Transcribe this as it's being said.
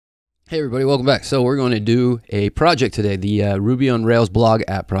Hey everybody, welcome back. So we're going to do a project today, the Ruby on Rails blog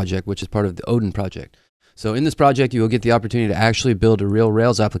app project, which is part of the Odin Project. So in this project, you will get the opportunity to actually build a real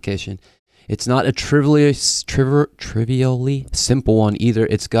Rails application. It's not a trivially simple one either.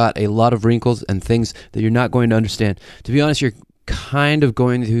 It's got a lot of wrinkles and things that you're not going to understand. To be honest, you're kind of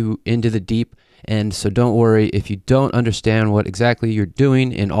going into the deep, and so don't worry if you don't understand what exactly you're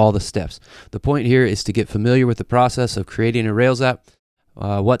doing in all the steps. The point here is to get familiar with the process of creating a Rails app,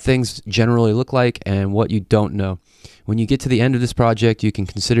 what things generally look like, and what you don't know. When you get to the end of this project, you can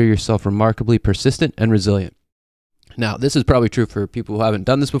consider yourself remarkably persistent and resilient. Now, this is probably true for people who haven't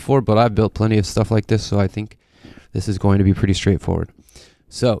done this before, but I've built plenty of stuff like this, so I think this is going to be pretty straightforward.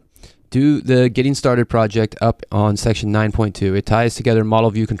 So, do the Getting Started project up on section 9.2. It ties together model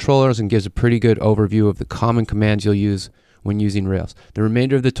view controllers and gives a pretty good overview of the common commands you'll use when using Rails. The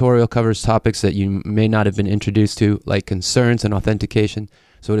remainder of the tutorial covers topics that you may not have been introduced to, like concerns and authentication,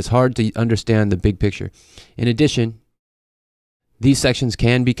 so it is hard to understand the big picture. In addition, these sections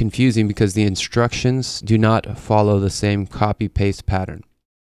can be confusing because the instructions do not follow the same copy-paste pattern.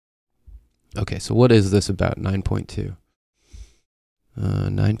 Okay, so what is this about 9.2?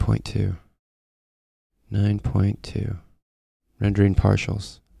 9.2. Rendering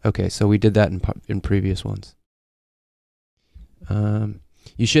partials. Okay, so we did that in previous ones.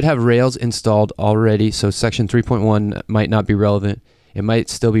 You should have Rails installed already, so section 3.1 might not be relevant. It might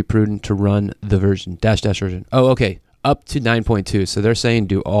still be prudent to run the version, -- version. Oh, okay, up to 9.2. So they're saying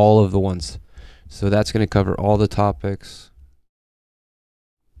do all of the ones. So that's going to cover all the topics.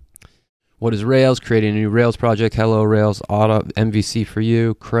 What is Rails? Creating a new Rails project. Hello Rails. Auto MVC for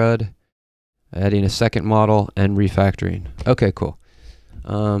you. CRUD. Adding a second model and refactoring. Okay, cool.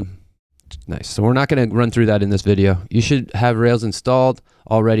 Nice. So we're not going to run through that in this video. You should have Rails installed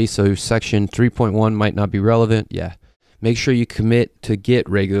already, so section 3.1 might not be relevant. Yeah. Make sure you commit to Git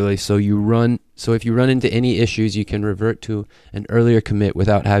regularly so if you run into any issues, you can revert to an earlier commit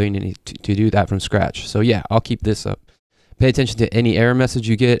without having to do that from scratch. So yeah, I'll keep this up. Pay attention to any error message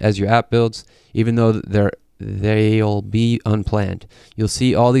you get as your app builds, even though they'll be unplanned. You'll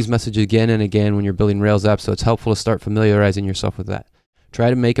see all these messages again and again when you're building Rails apps, so it's helpful to start familiarizing yourself with that. Try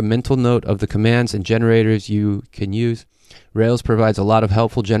to make a mental note of the commands and generators you can use. Rails provides a lot of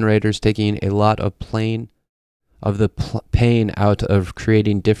helpful generators, taking a lot of pain out of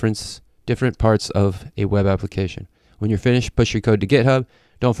creating different parts of a web application. When you're finished, push your code to GitHub.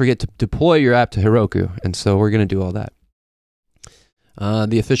 Don't forget to deploy your app to Heroku, and so we're going to do all that.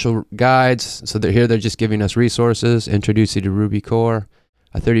 The official guides, so they're just giving us resources, introduce you to Ruby core,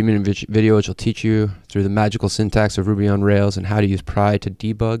 a 30-minute video which will teach you through the magical syntax of Ruby on Rails and how to use pry to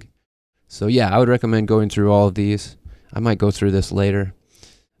debug. So yeah, I would recommend going through all of these. I might go through this later.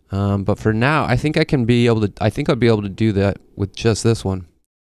 But for now, I think I'd be able to do that with just this one.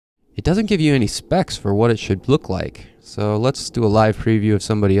 It doesn't give you any specs for what it should look like. So let's do a live preview of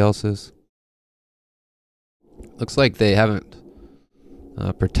somebody else's. Looks like they haven't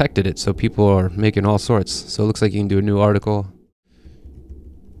protected it, so people are making all sorts. So it looks like you can do a new article.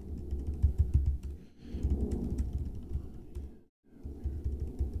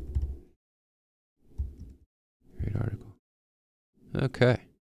 Great article. Okay.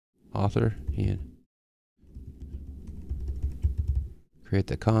 Author, Ian. Create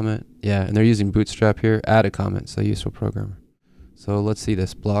the comment. Yeah, and they're using Bootstrap here. Add a comment, so useful programmer. So let's see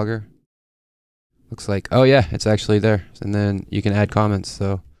this blogger. Looks like, oh yeah, it's actually there. And then you can add comments,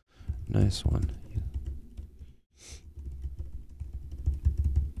 so nice one.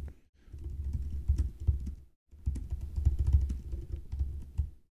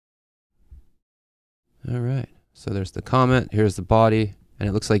 All right, so there's the comment, here's the body, and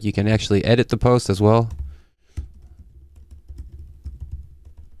it looks like you can actually edit the post as well.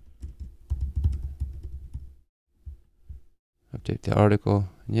 Update the article.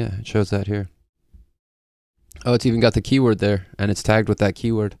 Yeah, it shows that here. Oh, it's even got the keyword there, and it's tagged with that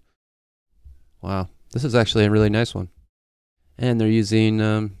keyword. Wow, this is actually a really nice one. And they're using,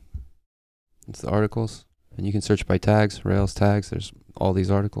 it's the articles, and you can search by tags, Rails tags. There's all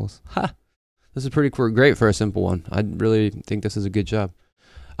these articles. Ha! This is pretty great for a simple one. I really think this is a good job.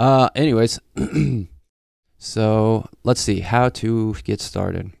 Anyways, so let's see how to get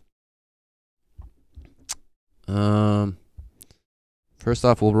started. First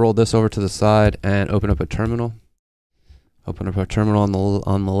off, we'll roll this over to the side and open up a terminal. Open up our terminal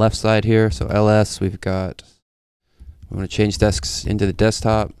on the left side here. So ls, we want to change desks into the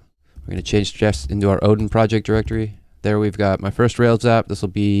desktop. We're going to change desks into our Odin project directory. There we've got my first Rails app. This will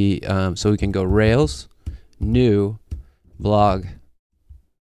be, so we can go Rails, new, blog.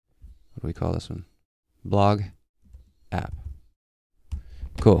 What do we call this one? Blog app.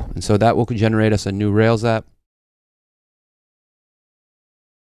 Cool. And so that will generate us a new Rails app.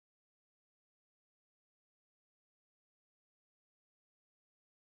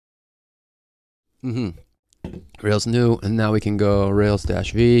 Rails new, and now we can go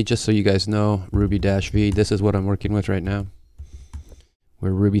Rails-V, just so you guys know, Ruby-V. This is what I'm working with right now.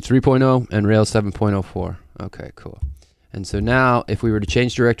 We're Ruby 3.0 and Rails 7.04. Okay, cool. And so now, if we were to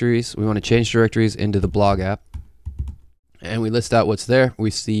change directories, we want to change directories into the blog app. And we list out what's there.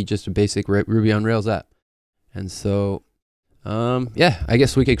 We see just a basic Ruby on Rails app. And so, yeah, I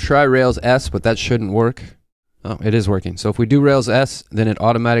guess we could try Rails S, but that shouldn't work. Oh, it is working. So if we do Rails S, then it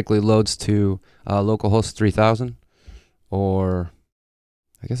automatically loads to localhost 3000. Or,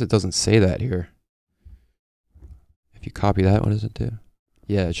 I guess it doesn't say that here. If you copy that, what does it do?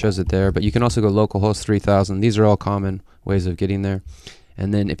 Yeah, it shows it there. But you can also go localhost 3000. These are all common ways of getting there.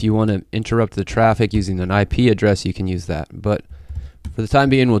 And then if you want to interrupt the traffic using an IP address, you can use that. But for the time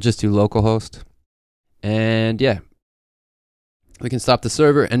being, we'll just do localhost. And yeah, we can stop the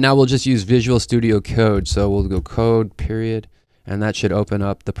server. And now we'll just use Visual Studio Code. So we'll go code, period, and that should open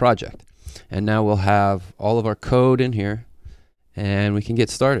up the project. And now we'll have all of our code in here, and we can get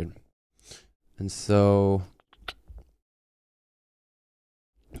started. And so,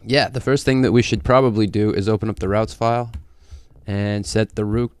 yeah, the first thing that we should probably do is open up the routes file and set the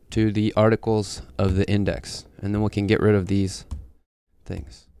root to the articles of the index. And then we can get rid of these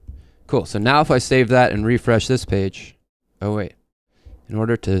things. Cool. So now if I save that and refresh this page, oh wait, in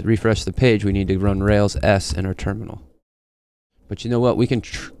order to refresh the page, we need to run Rails S in our terminal. But you know what? We can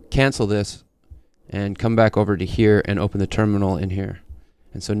cancel this and come back over to here and open the terminal in here.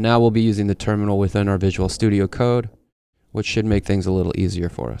 And so now we'll be using the terminal within our Visual Studio Code, which should make things a little easier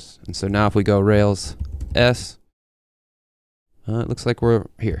for us. And so now if we go Rails S, it looks like we're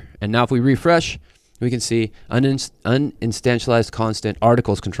here. And now if we refresh, we can see uninstantialized constant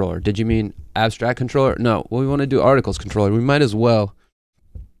articles controller. Did you mean abstract controller? No, well, we want to do articles controller. We might as well.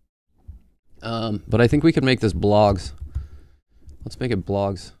 But I think we could make this blogs. Let's make it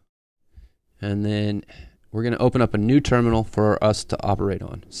blogs. And then we're going to open up a new terminal for us to operate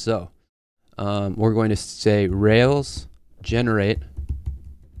on. So we're going to say Rails generate,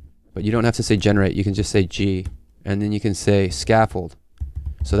 but you don't have to say generate. You can just say G, and then you can say scaffold.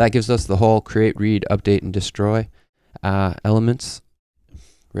 So that gives us the whole create, read, update, and destroy elements.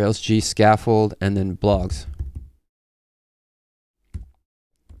 Rails G scaffold, and then blogs.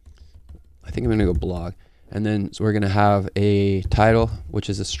 I think I'm going to go blog. And then so we're going to have a title, which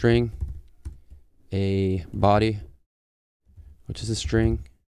is a string, a body, which is a string,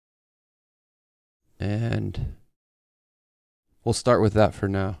 and we'll start with that for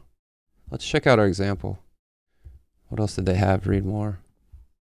now. Let's check out our example. What else did they have? Read more.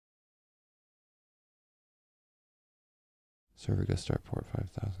 Server go start port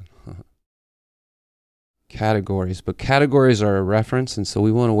 5000. Categories, but categories are a reference, and so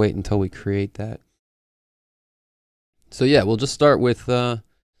we want to wait until we create that. So yeah, we'll just start with the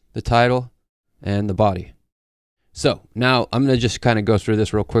title and the body. So now I'm going to just kind of go through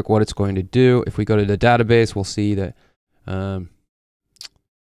this real quick, what it's going to do. If we go to the database, we'll see that, oh,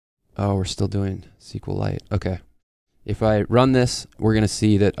 we're still doing SQLite. Okay. If I run this, we're going to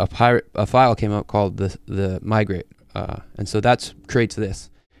see that a file came up called the migrate. And so that creates this.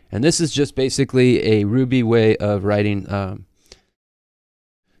 And this is just basically a Ruby way of writing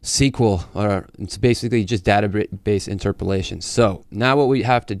SQL, or it's basically just database interpolation. So now what we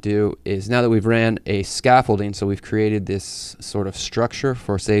have to do is, now that we've ran a scaffolding, so we've created this sort of structure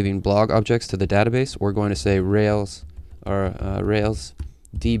for saving blog objects to the database, we're going to say Rails, or Rails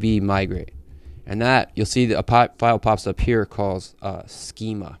db migrate. And that, you'll see that a file pops up here called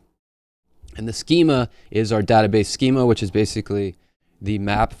schema. And the schema is our database schema, which is basically the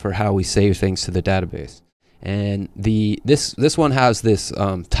map for how we save things to the database. And this one has this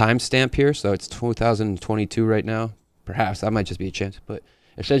timestamp here, so it's 2022 right now. Perhaps that might just be a chance, but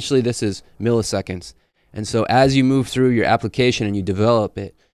essentially this is milliseconds. And so as you move through your application and you develop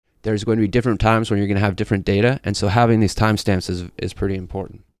it, there's going to be different times when you're going to have different data, and so having these timestamps is pretty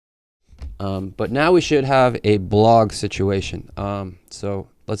important. But now we should have a blog situation. So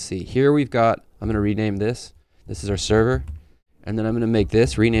let's see. Here we've got, I'm going to rename this. This is our server. And then I'm going to make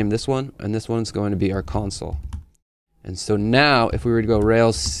this, rename this one, and this one's going to be our console. And so now, if we were to go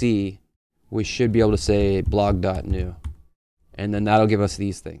Rails C, we should be able to say blog.new. And then that'll give us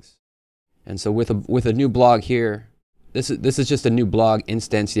these things. And so with a new blog here, this is just a new blog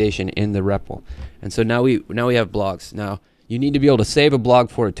instantiation in the REPL. And so now we have blogs. Now, you need to be able to save a blog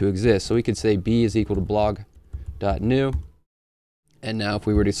for it to exist. So we could say b is equal to blog.new. And now if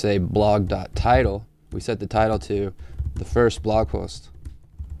we were to say blog.title, we set the title to the first blog post,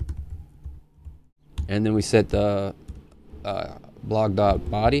 and then we set the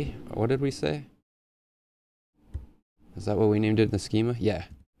blog.body. What did we say? Is that what we named it in the schema? Yeah.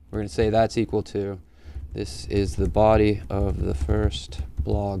 We're going to say that's equal to, this is the body of the first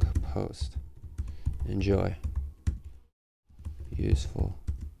blog post. Enjoy. Useful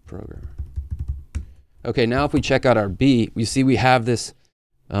programmer. Okay, now if we check out our B, you see we have this,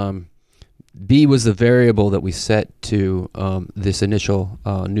 B was the variable that we set to this initial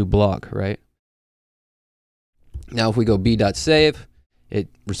new blog, right? Now if we go b.save, it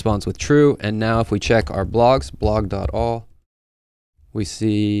responds with true, and now if we check our blogs, blog.all, we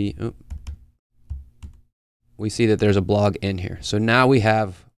see that there's a blog in here. So now we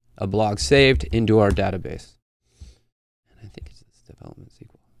have a blog saved into our database. And I think it's this development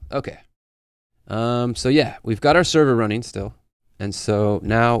SQL. Okay. So yeah, we've got our server running still. And so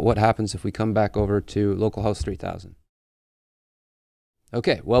now what happens if we come back over to localhost 3000?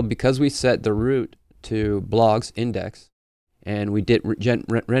 Okay, well, because we set the root to blogs index and we did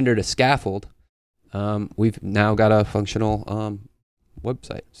rendered a scaffold, we've now got a functional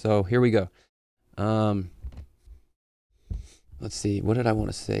website. So here we go. Let's see, what did I want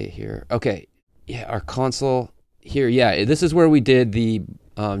to say here? Okay, yeah, our console here, yeah, this is where we did the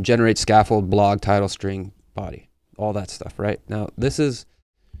generate scaffold, blog, title, string, body, all that stuff, right? Now, this is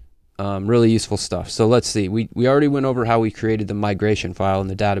really useful stuff. So let's see, we already went over how we created the migration file in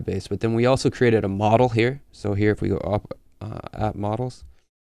the database, but then we also created a model here. So here, if we go up at models,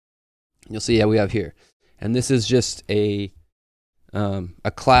 you'll see how we have here. And this is just a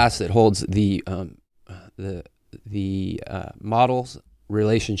class that holds the models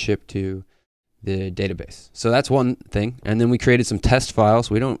relationship to the database. So that's one thing. And then we created some test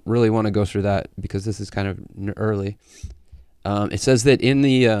files. We don't really want to go through that because this is kind of early. It says that in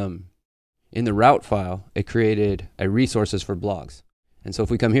the route file, it created a resources for blogs. And so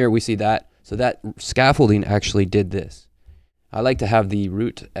if we come here, we see that. So that scaffolding actually did this. I like to have the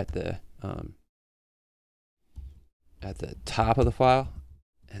root at the top of the file.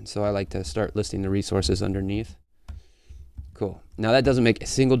 And so I like to start listing the resources underneath. Cool. Now that doesn't make a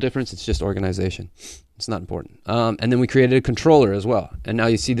single difference. It's just organization. It's not important. And then we created a controller as well. And now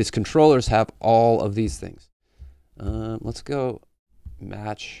you see these controllers have all of these things. Let's go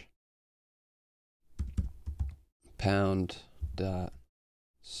match pound dot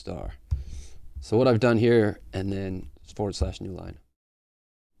star. So what I've done here, and then / new line,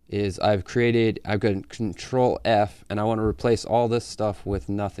 is I've got control F, and I want to replace all this stuff with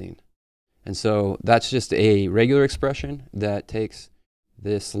nothing. And so that's just a regular expression that takes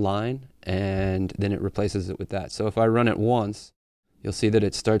this line and then it replaces it with that. So if I run it once, you'll see that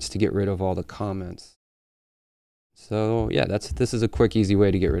it starts to get rid of all the comments. So yeah, this is a quick, easy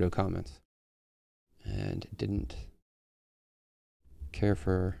way to get rid of comments. And it didn't care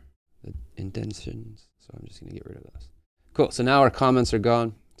for the indentions, so I'm just going to get rid of those. Cool, so now our comments are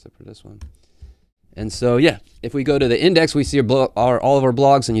gone, except for this one. And so, yeah, if we go to the index, we see all of our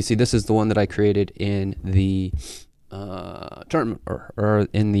blogs, and you see this is the one that I created in the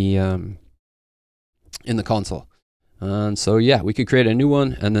in the console. And so, yeah, we could create a new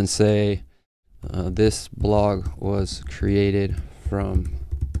one and then say this blog was created from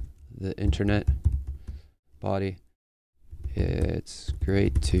the internet body. It's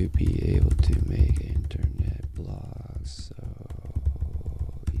great to be able to make internet blogs so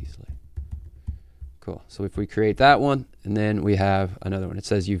easily. Cool. So if we create that one, and then we have another one. It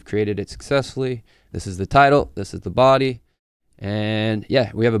says you've created it successfully. This is the title. This is the body. And yeah,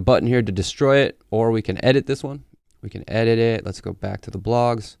 we have a button here to destroy it, or we can edit this one. We can edit it. Let's go back to the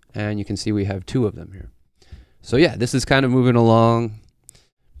blogs, and you can see we have 2 of them here. So yeah, this is kind of moving along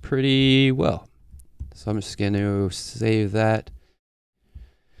pretty well. So I'm just going to save that.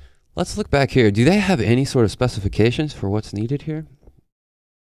 Let's look back here. Do they have any sort of specifications for what's needed here?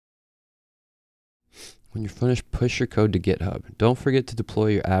 When you're finished, push your code to GitHub. Don't forget to deploy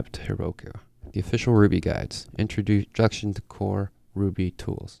your app to Heroku. The official Ruby guides. Introduction to core Ruby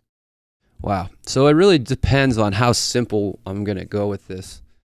tools. Wow. So it really depends on how simple I'm going to go with this.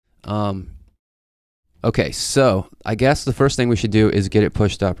 Okay, so I guess the first thing we should do is get it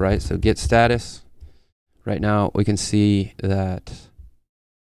pushed up, right? So git status. Right now we can see that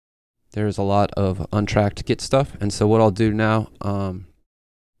there's a lot of untracked Git stuff. And so what I'll do now, oh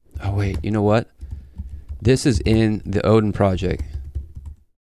wait, you know what? This is in the Odin project.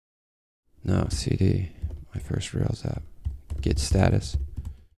 No, CD, my first Rails app, git status.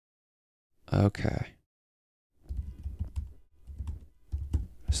 Okay.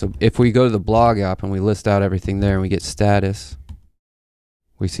 So if we go to the blog app and we list out everything there and we get status,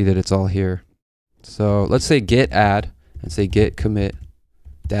 we see that it's all here. So let's say git add and say git commit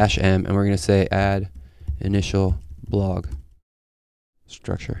 -m, and we're going to say add initial blog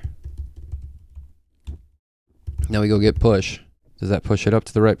structure. Now we go git push. Does that push it up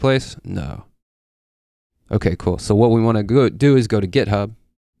to the right place? No. Okay, cool. So what we want to do is go to GitHub.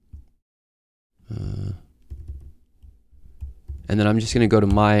 And then I'm just going to go to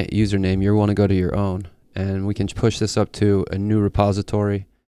my username. You want to go to your own. And we can push this up to a new repository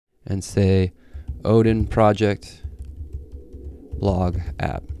and say Odin Project blog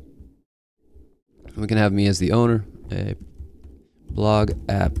app. We can have me as the owner, a blog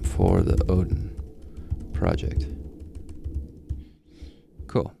app for the Odin project.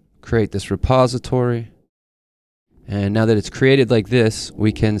 Cool. Create this repository. And now that it's created like this,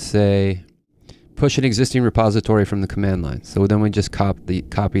 we can say push an existing repository from the command line. So then we just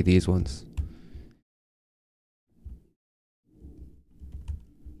copy these ones.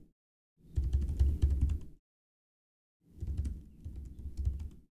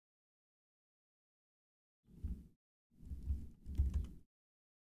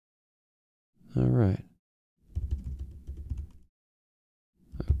 All right.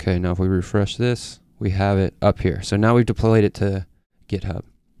 Okay, now if we refresh this, we have it up here. So now we've deployed it to GitHub.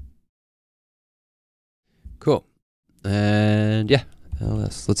 Cool. And yeah,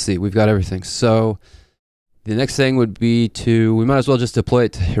 let's see, we've got everything. So the next thing would be we might as well just deploy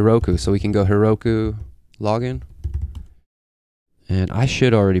it to Heroku. So we can go Heroku login. And I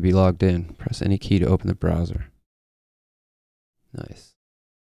should already be logged in. Press any key to open the browser. Nice.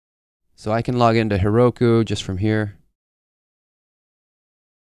 So I can log into Heroku just from here.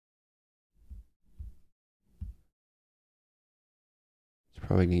 It's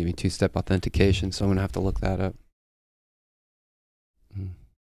probably going to give me two-step authentication, so I'm going to have to look that up.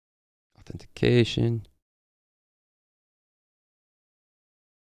 Authentication.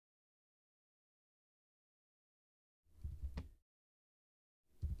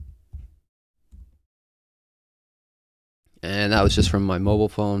 And that was just from my mobile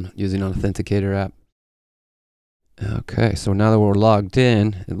phone using an authenticator app. Okay, so now that we're logged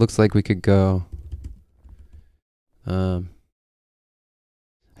in, it looks like we could go. I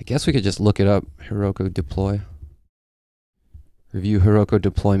guess we could just look it up, Heroku deploy. Review Heroku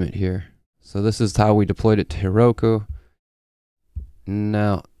deployment here. So this is how we deployed it to Heroku.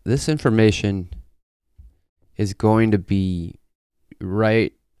 Now, this information is going to be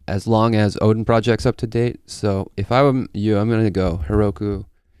right as long as Odin Project's up to date. So if I were you, I'm going to go Heroku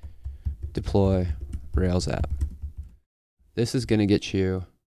deploy Rails app. This is going to get you,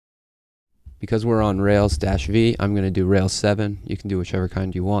 because we're on Rails-V, I'm going to do Rails 7. You can do whichever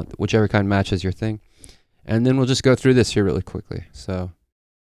kind you want, whichever kind matches your thing. And then we'll just go through this here really quickly. So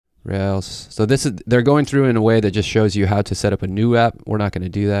Rails. So this is, they're going through in a way that just shows you how to set up a new app. We're not going to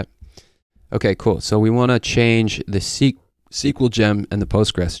do that. Okay, cool. So we want to change the SQL gem and the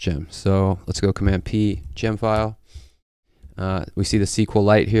Postgres gem. So let's go Command P, gem file. We see the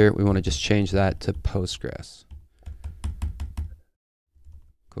SQLite here. We want to just change that to Postgres.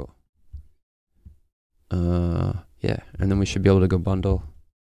 Cool. Yeah, and then we should be able to go bundle.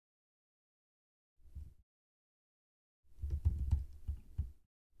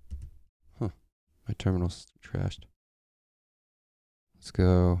 Huh, my terminal's trashed. Let's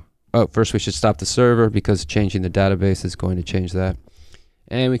go. Oh, first we should stop the server because changing the database is going to change that.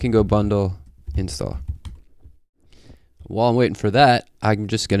 And we can go bundle install. While I'm waiting for that, I'm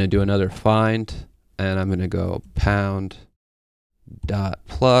just going to do another find, and I'm going to go pound dot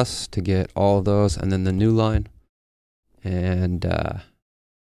plus to get all of those, and then the new line, and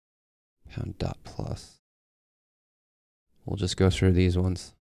pound dot plus. We'll just go through these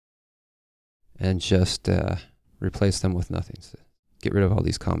ones and just replace them with nothing. So get rid of all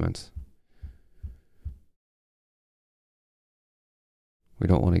these comments. We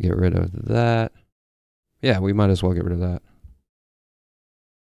don't want to get rid of that. Yeah, we might as well get rid of that.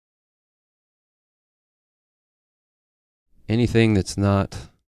 Anything that's not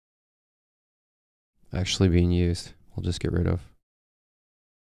actually being used, we'll just get rid of.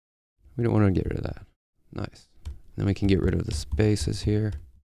 We don't want to get rid of that. Nice. Then we can get rid of the spaces here.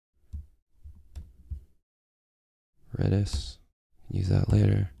 Redis, use that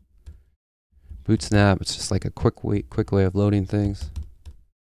later. Bootstrap, it's just like a quick way of loading things.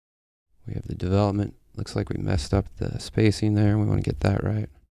 We have the development. Looks like we messed up the spacing there. We want to get that right.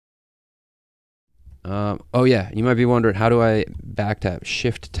 Oh yeah, you might be wondering, how do I back tab?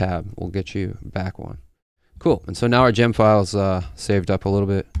 Shift tab will get you back one. Cool, and so now our gem file's saved up a little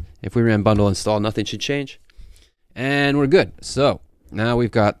bit. If we ran bundle install, nothing should change. And we're good. So now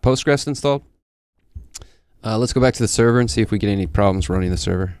we've got Postgres installed. Let's go back to the server and see if we get any problems running the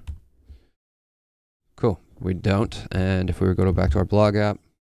server. Cool, we don't. And if we were to go back to our blog app,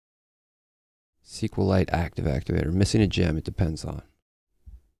 SQLite active activator. Missing a gem, it depends on.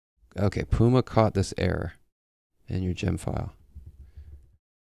 Okay, Puma caught this error in your gem file.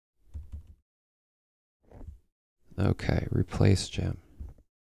 Okay, replace gem.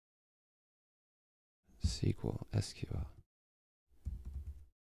 SQL, SQL.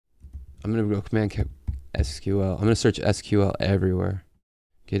 I'm going to go command SQL. I'm going to search SQL everywhere.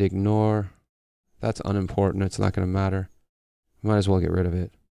 Git ignore. That's unimportant. It's not going to matter. Might as well get rid of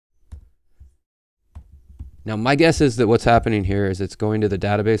it. Now, my guess is that what's happening here is it's going to the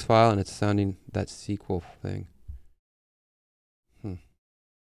database file and it's sounding that SQL thing. Did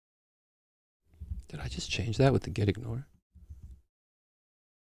I just change that with the git ignore?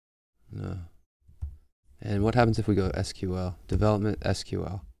 No. And what happens if we go SQL? Development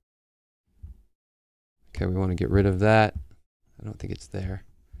SQL. Okay, we want to get rid of that. I don't think it's there.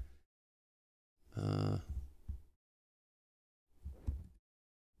 And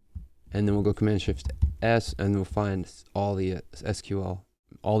then we'll go Command Shift S and we'll find all the SQL,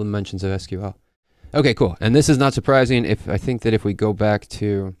 all the mentions of SQL. Okay, cool. And this is not surprising. I think that if we go back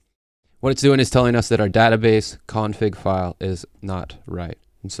to what it's doing is telling us that our database config file is not right.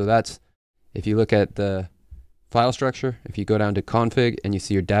 And so that's, if you look at the file structure, if you go down to config and you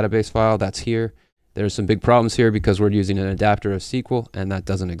see your database file, that's here. There's some big problems here because we're using an adapter of SQL and that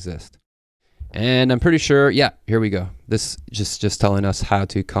doesn't exist. And I'm pretty sure, yeah, here we go. This just telling us how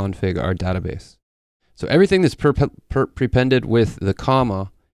to config our database. So everything that's prepended with the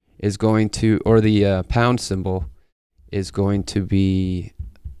comma is going to, or the pound symbol is going to be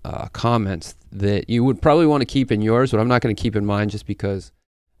comments that you would probably want to keep in yours, but I'm not going to keep in mine just because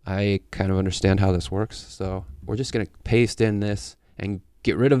I kind of understand how this works. So we're just going to paste in this and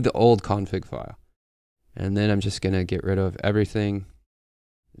get rid of the old config file. And then I'm just going to get rid of everything.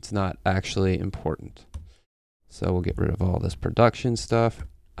 It's not actually important. So we'll get rid of all this production stuff.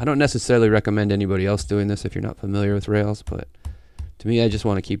 I don't necessarily recommend anybody else doing this if you're not familiar with Rails, but to me, I just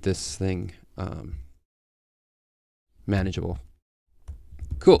want to keep this thing manageable.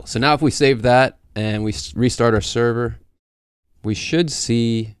 Cool. So now if we save that and we restart our server, we should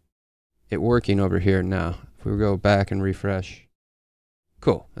see it working over here now. If we go back and refresh.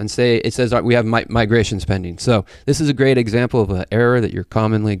 Cool. And say it says we have migrations pending. So this is a great example of an error that you're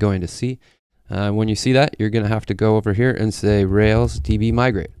commonly going to see. When you see that, you're going to have to go over here and say Rails DB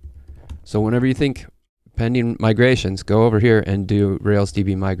migrate. So whenever you think pending migrations, go over here and do Rails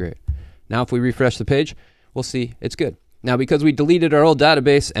DB migrate. Now if we refresh the page, we'll see it's good. Now because we deleted our old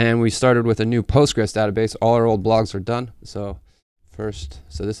database and we started with a new Postgres database, all our old blogs are done. So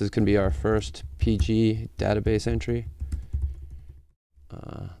this is going to be our first PG database entry.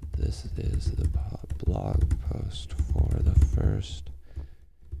 This is the blog post for the first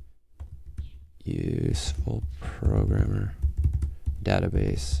useful programmer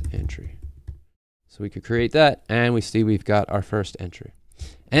database entry. So we could create that and we see we've got our first entry.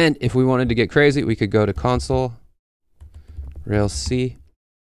 And if we wanted to get crazy, we could go to console, Rails C,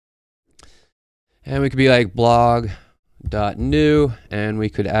 and we could be like blog.new and we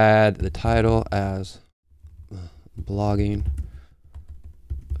could add the title as blogging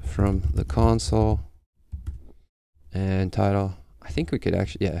from the console and title. I think we could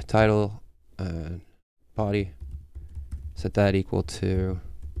actually, yeah, title and body, set that equal to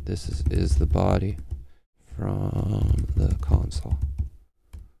this is the body from the console.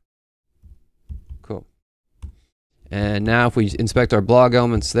 Cool. And now if we inspect our blog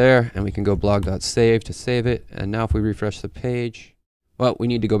elements there, and we can go blog.save to save it. And now if we refresh the page, well, we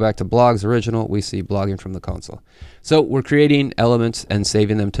need to go back to blogs original. We see blogging from the console. So we're creating elements and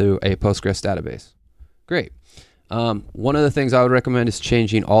saving them to a Postgres database. Great. One of the things I would recommend is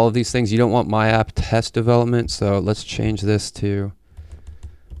changing all of these things. You don't want my app test development, so let's change this to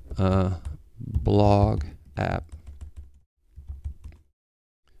blog app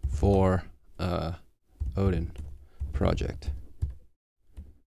for Odin Project.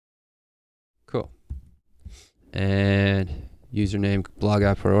 Cool. And username blog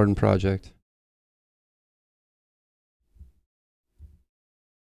app for Odin Project.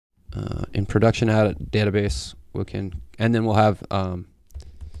 In production database, we can, and then we'll have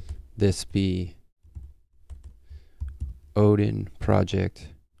this be Odin Project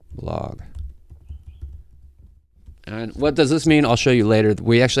blog. And what does this mean? I'll show you later.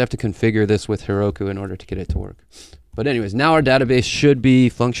 We actually have to configure this with Heroku in order to get it to work. But anyways, now our database should be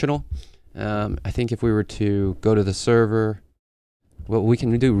functional. I think if we were to go to the server, well, we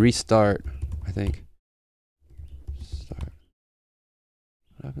can do restart, I think. Start.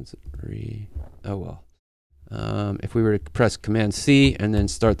 What happens at oh well. If we were to press Command C and then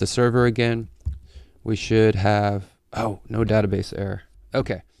start the server again, we should have, oh, no database error.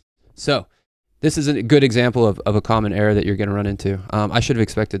 Okay, so this is a good example of a common error that you're going to run into. I should have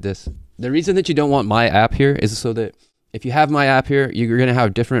expected this. The reason that you don't want my app here is so that if you have my app here, you're going to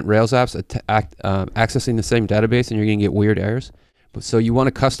have different Rails apps accessing the same database, and you're going to get weird errors. So you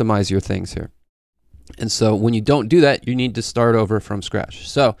want to customize your things here. And so when you don't do that, you need to start over from scratch.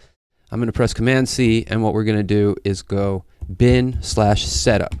 So I'm going to press Command-C, and what we're going to do is go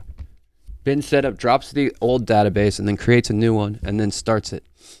bin/setup. Bin setup drops the old database and then creates a new one and then starts it.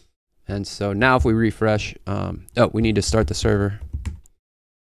 And so now if we refresh, we need to start the server.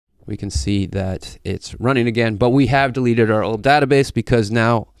 We can see that it's running again, but we have deleted our old database because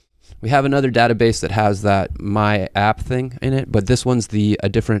now we have another database that has that my app thing in it, but this one's a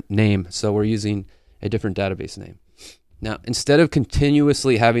different name. So we're using a different database name. Now, instead of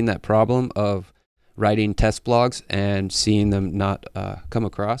continuously having that problem of writing test blogs and seeing them not come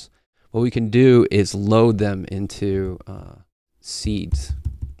across, what we can do is load them into seeds.rb,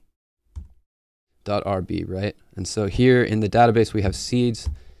 right? And so here in the database we have seeds.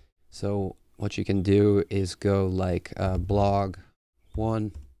 So what you can do is go like blog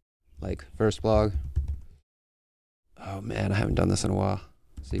 1, like first blog. Oh man, I haven't done this in a while.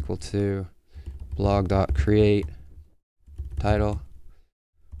 It's equal to blog.create title,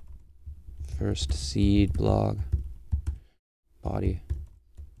 first seed blog, body,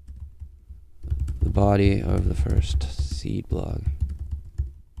 the body of the first seed blog.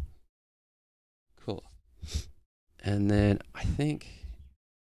 Cool. And then I think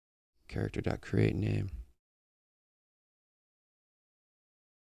character.create name.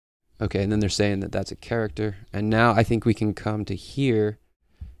 Okay, and then they're saying that that's a character. And now I think we can come to here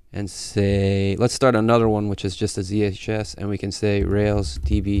and say, let's start another one, which is just a ZHS, and we can say Rails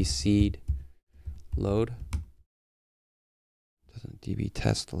DB seed load. Doesn't DB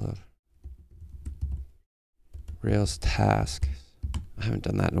test load. Rails task. I haven't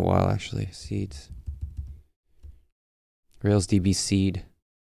done that in a while, actually. Seeds. Rails DB seed.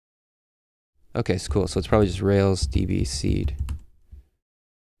 Okay, so cool. So it's probably just Rails DB seed.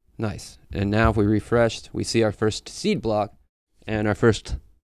 Nice. And now if we refreshed, we see our first seed block and our first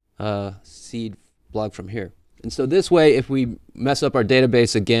seed blog from here. And so this way, if we mess up our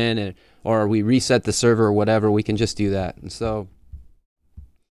database again, or we reset the server or whatever, we can just do that. And so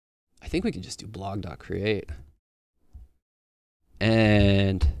I think we can just do blog.create.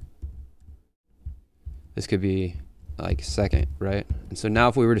 And this could be like second, right? And so now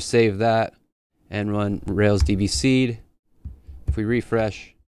if we were to save that and run Rails DB seed, if we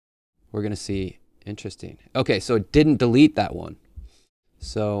refresh, we're going to see, interesting. Okay, so it didn't delete that one.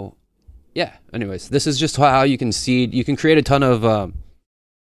 So yeah, anyways, this is just how you can seed. You can create a ton of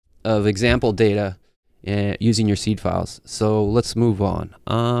example data using your seed files. So let's move on.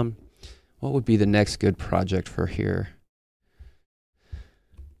 What would be the next good project for here?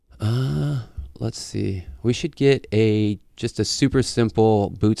 Let's see. We should get just a super simple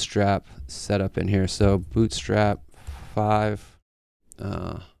Bootstrap setup in here. So Bootstrap 5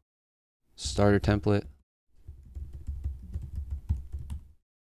 starter template.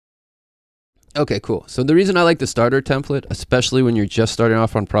 Okay, cool. So the reason I like the starter template, especially when you're just starting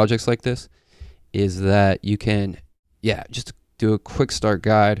off on projects like this, is that you can, just do a quick start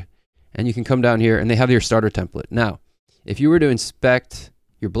guide, and you can come down here and they have your starter template. Now, if you were to inspect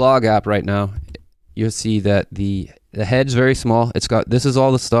your blog app right now, you'll see that the head's very small. It's got, this is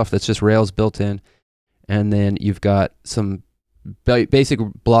all the stuff that's just Rails built in, and then you've got some basic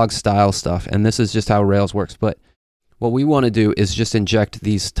blog style stuff, and this is just how Rails works. But what we want to do is just inject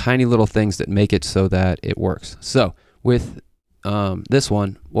these tiny little things that make it so that it works. So with this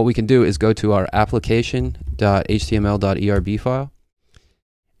one, what we can do is go to our application.html.erb file.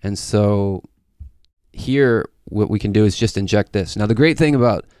 And so here, what we can do is just inject this. Now, the great thing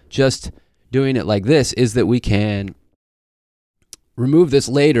about just doing it like this is that we can remove this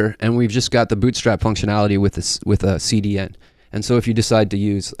later, and we've just got the Bootstrap functionality with a CDN. And so if you decide to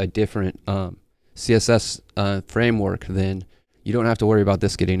use a different CSS framework, then you don't have to worry about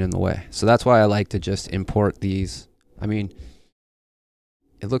this getting in the way. So that's why I like to just import these. I mean,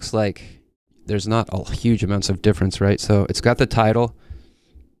 it looks like there's not a huge amounts of difference, right? So it's got the title,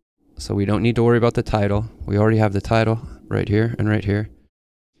 so we don't need to worry about the title. We already have the title right here and right here.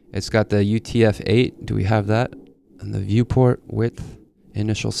 It's got the UTF-8. Do we have that? And the viewport width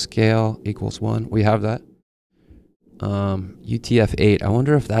initial scale equals 1. We have that. UTF-8. I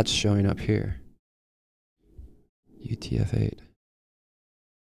wonder if that's showing up here. UTF-8.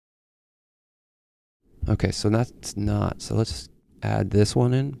 Okay, so that's not. So let's add this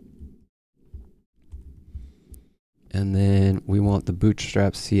one in. And then we want the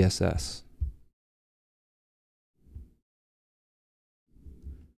Bootstrap CSS.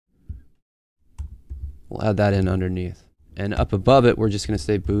 We'll add that in underneath. And up above it, we're just going to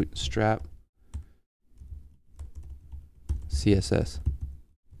say Bootstrap CSS.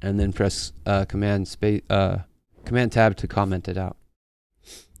 And then press Command Tab to comment it out.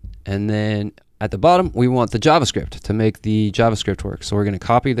 And then at the bottom, we want the JavaScript to make the JavaScript work. So we're going to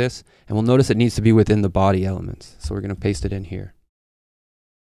copy this, and we'll notice it needs to be within the body elements. So we're going to paste it in here.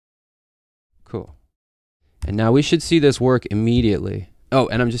 Cool. And now we should see this work immediately. Oh,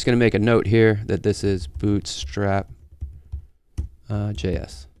 and I'm just going to make a note here that this is Bootstrap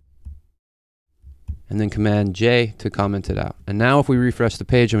JS. And then Command J to comment it out. And now if we refresh the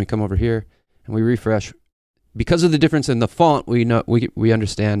page and we come over here and we refresh, because of the difference in the font, we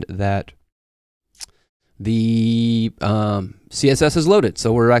understand that the CSS is loaded.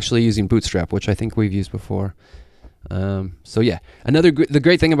 So we're actually using Bootstrap, which I think we've used before. So yeah, the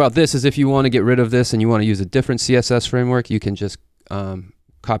great thing about this is if you want to get rid of this and you want to use a different CSS framework, you can just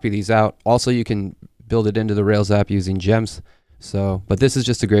copy these out. Also, you can build it into the Rails app using gems. So, but this is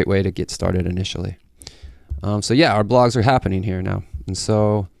just a great way to get started initially. So yeah, our blogs are happening here now. And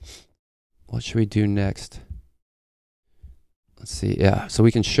so what should we do next? Let's see. Yeah, so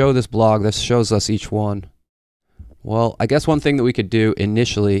we can show this blog. This shows us each one. Well, I guess one thing that we could do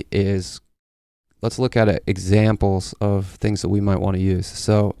initially is let's look at examples of things that we might want to use.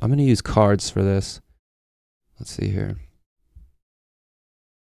 So I'm going to use cards for this. Let's see here.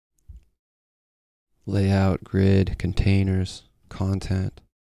 Layout, grid, containers, content,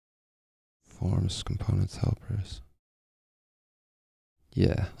 forms, components, helpers.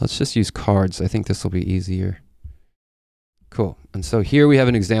 Yeah, let's just use cards. I think this will be easier. Cool. And so here we have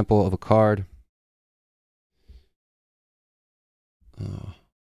an example of a card.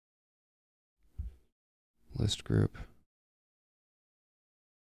 List group.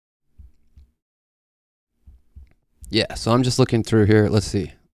 Yeah, so I'm just looking through here. Let's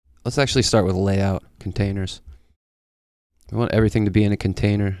see. Let's actually start with layout, containers. We want everything to be in a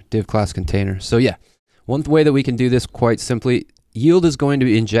container, div class container. So yeah, one way that we can do this quite simply, yield is going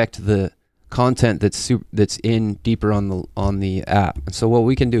to inject the content that's in deeper on the app. And so what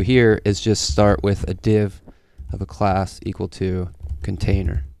we can do here is just start with a div of a class equal to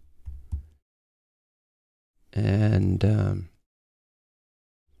container. And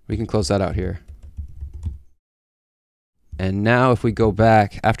we can close that out here. And now if we go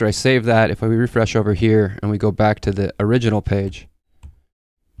back, after I save that, if we refresh over here and we go back to the original page,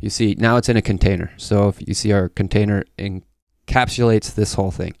 you see now it's in a container. So if you see our container encapsulates this whole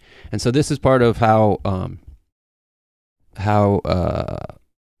thing. And so this is part of how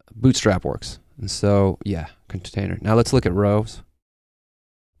Bootstrap works. And so yeah, container. Now let's look at rows.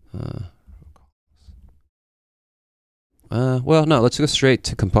 Well, no, let's go straight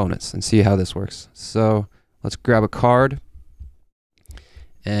to components and see how this works. So let's grab a card.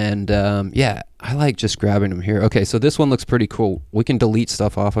 And yeah, I like just grabbing them here. Okay, so this one looks pretty cool. We can delete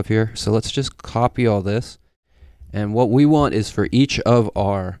stuff off of here. So let's just copy all this. And what we want is for each of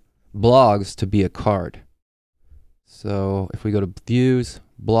our blogs to be a card. So if we go to views,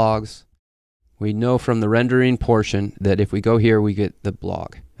 blogs, we know from the rendering portion that if we go here, we get the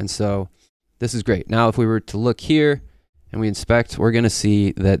blog. And so this is great. Now, if we were to look here and we inspect, we're going to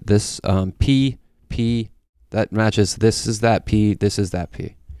see that this P, that matches, this is that P, this is that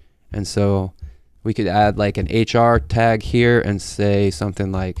P. And so we could add like an HR tag here and say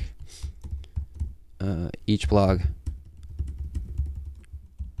something like each blog.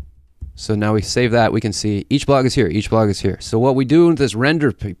 So now we save that, we can see each blog is here, each blog is here. So what we do with this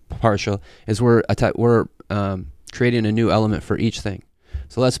render partial is we're creating a new element for each thing.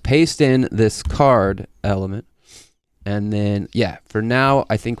 So let's paste in this card element. And then, yeah, for now,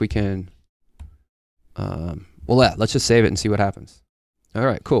 I think we can, well, yeah, let's just save it and see what happens. All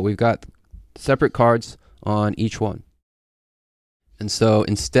right, cool. We've got separate cards on each one. And so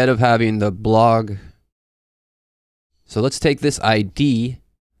instead of having the blog, so let's take this ID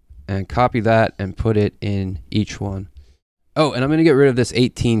and copy that and put it in each one. Oh, and I'm going to get rid of this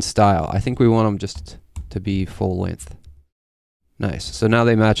 18 style. I think we want them just to be full length. Nice. So now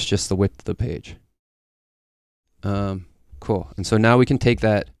they match just the width of the page. Cool. And so now we can take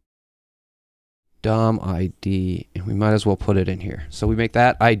that DOM ID and we might as well put it in here. So we make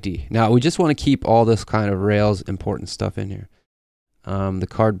that ID. Now we just want to keep all this kind of Rails important stuff in here. The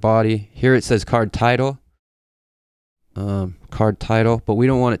card body. Here it says card title. Card title, but we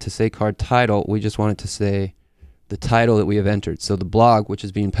don't want it to say card title. We just want it to say the title that we have entered. So the blog, which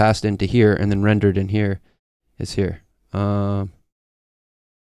is being passed into here and then rendered in here, is here.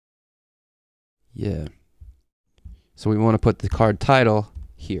 Yeah. So we want to put the card title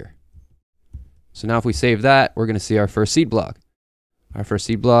here. So now if we save that, we're going to see our first seed blog. our first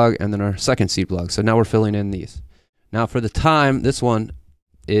seed blog, and then our second seed blog. So now we're filling in these. Now for the time, this one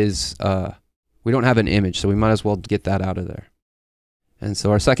is, we don't have an image, so we might as well get that out of there. And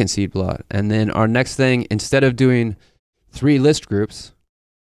so our second seed blog. And then our next thing, instead of doing 3 list groups,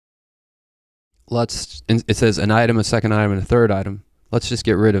 it says an item, a second item, and a third item. Let's just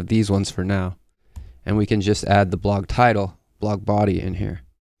get rid of these ones for now. And we can just add the blog title, blog body in here.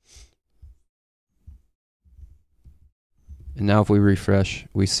 And now if we refresh,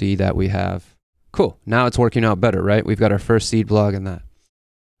 we see that we have, cool, now it's working out better, right? We've got our first seed blog and that.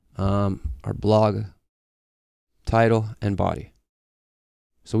 Our blog title and body.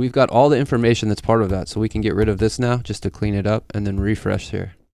 So we've got all the information that's part of that. So we can get rid of this now just to clean it up and then refresh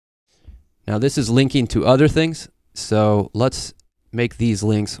here. Now this is linking to other things. So let's make these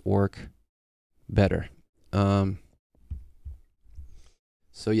links work better. So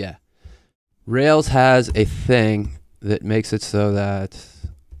yeah, Rails has a thing that makes it so that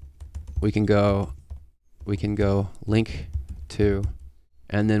we can go link to,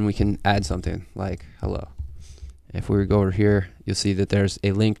 and then we can add something like hello. If we go over here, you'll see that there's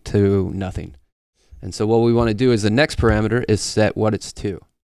a link to nothing. And so what we want to do is the next parameter is set what it's to.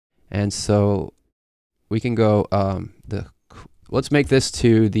 And so we can go, let's make this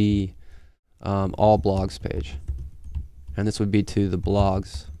to the all blogs page. And this would be to the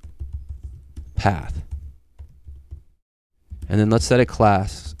blogs path. And then let's set a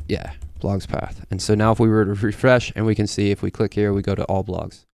class, yeah, blogs path. And so now if we were to refresh, and we can see if we click here, we go to all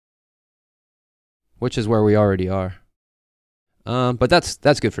blogs, which is where we already are. But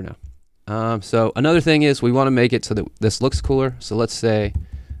that's good for now. So another thing is we want to make it so that this looks cooler. So let's say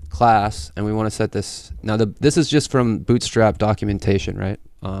class, and we want to set this. Now this is just from Bootstrap documentation, right?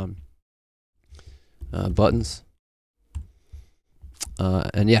 Buttons.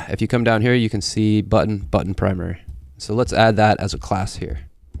 And yeah, if you come down here, you can see button primary. So let's add that as a class here.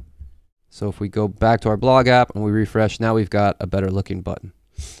 So if we go back to our blog app and we refresh, now we've got a better looking button.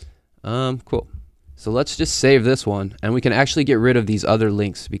 Cool. So let's just save this one, and we can actually get rid of these other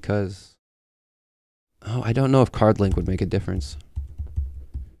links because, I don't know if card link would make a difference.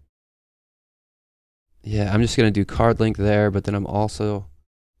 Yeah, I'm just going to do card link there, but then I'm also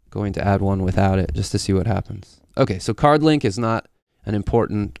going to add one without it just to see what happens. Okay, so card link is not an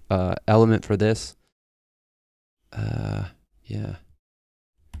important element for this. Yeah.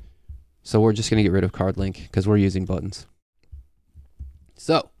 So we're just going to get rid of card link because we're using buttons.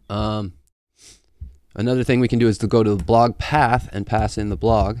 So, another thing we can do is to go to the blog path and pass in the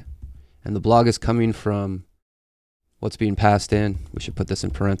blog. And the blog is coming from what's being passed in. We should put this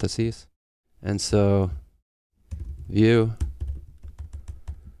in parentheses. And so, view.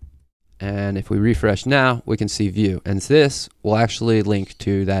 And if we refresh now, we can see view. And this will actually link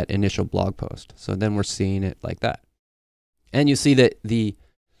to that initial blog post. So then we're seeing it like that. And you see that the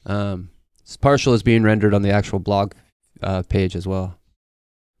partial is being rendered on the actual blog page as well.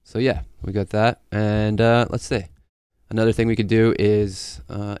 So yeah, we got that. And let's see. Another thing we could do is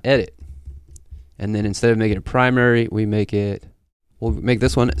edit. And then instead of making it primary, we'll make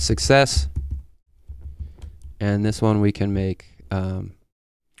this one success. And this one we can make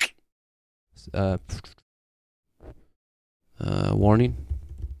warning.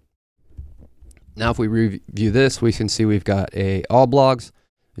 Now if we review this, we can see we've got a all blogs,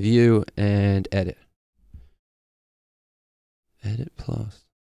 view, and edit. Edit plus.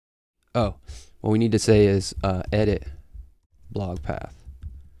 Oh, what we need to say is edit blog path.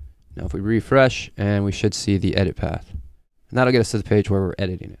 Now if we refresh, and we should see the edit path. And that'll get us to the page where we're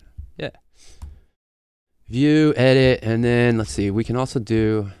editing it. Yeah. View, edit, and then let's see, we can also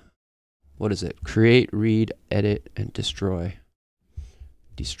do, what is it? Create, read, edit, and destroy.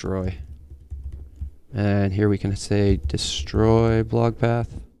 Destroy. And here we can say destroy blog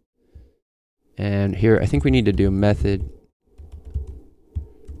path. And here I think we need to do method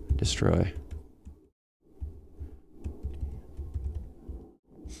destroy.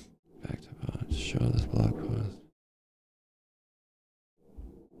 Back to show this blog post.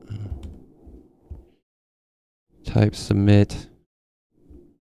 Type submit.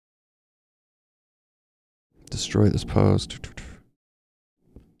 Destroy this post.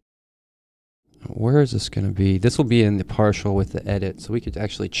 Where is this going to be? This will be in the partial with the edit, so we could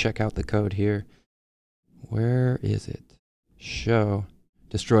actually check out the code here. Where is it? Show,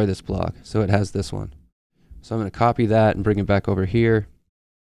 destroy this block. So it has this one. So I'm going to copy that and bring it back over here.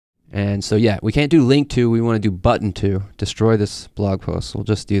 And so yeah, we can't do link to, we want to do button to, destroy this blog post. We'll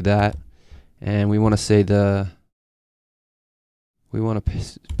just do that. And we want to say we want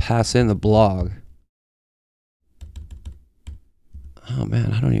to pass in the blog. Oh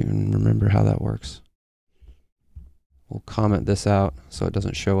man, I don't even remember how that works. We'll comment this out so it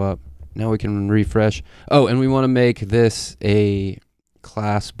doesn't show up. Now we can refresh. Oh, and we want to make this a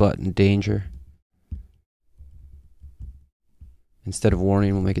class button danger. Instead of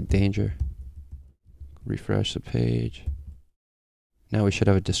warning, we'll make it danger. Refresh the page. Now we should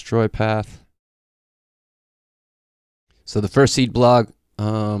have a destroy path. So the first seed blog,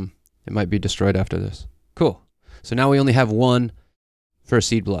 it might be destroyed after this. Cool. So now we only have one first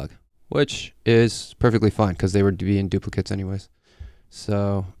seed blog, which is perfectly fine because they were being duplicates anyways.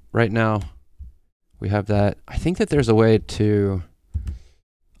 So right now we have that. I think that there's a way to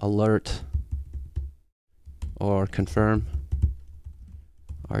alert or confirm.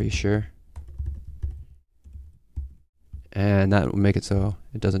 Are you sure? And that will make it so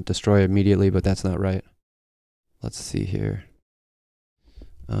it doesn't destroy immediately, but that's not right. Let's see here.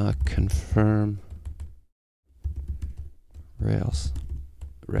 Confirm Rails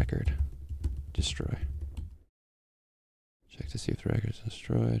record destroy. Check to see if the record is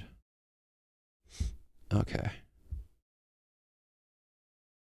destroyed. Okay.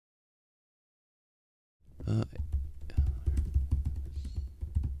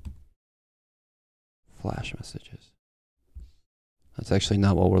 Flash messages. That's actually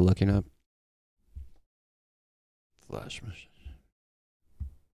not what we're looking up. Flash message.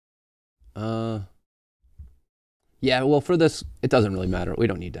 Yeah, well, for this, it doesn't really matter. We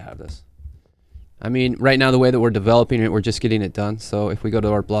don't need to have this. I mean, right now, the way that we're developing it, we're just getting it done. So if we go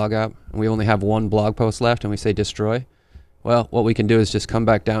to our blog app and we only have one blog post left and we say destroy, well, what we can do is just come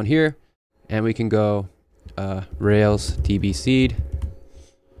back down here and we can go Rails DB seed.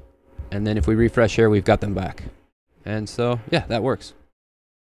 And then if we refresh here, we've got them back. And so, yeah, that works.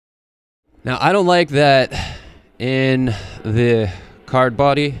 Now, I don't like that in the card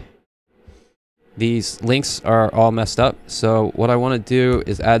body, these links are all messed up. So what I want to do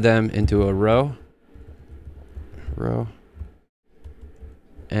is add them into a row.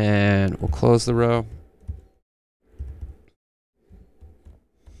 And we'll close the row.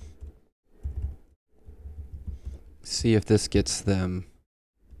 See if this gets them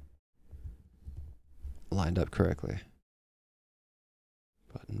lined up correctly.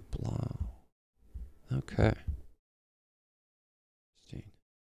 Button block. Okay.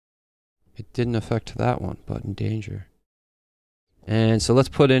 It didn't affect that one, button danger. And so let's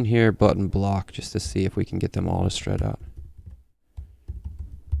put in here button block just to see if we can get them all to spread out.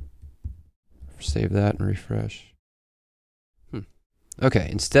 Save that and refresh. Okay,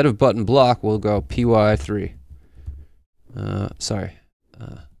 instead of button block, we'll go PY3.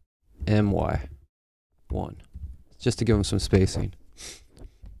 MY1. Just to give them some spacing.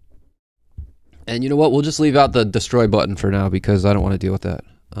 And you know what? We'll just leave out the destroy button for now because I don't want to deal with that.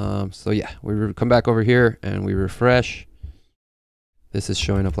 So yeah, we come back over here and we refresh. This is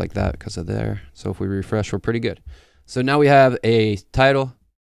showing up like that because of there. So if we refresh, we're pretty good. So now we have a title,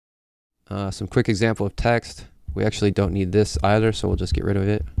 some quick example of text. We actually don't need this either, so we'll just get rid of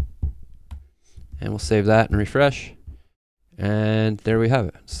it. And we'll save that and refresh. And there we have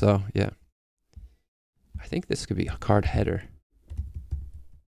it. So yeah, I think this could be a card header.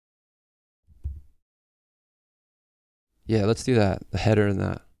 Yeah, let's do that. The header and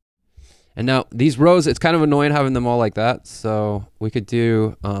that. And now these rows, it's kind of annoying having them all like that. So we could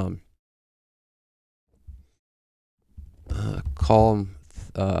do column.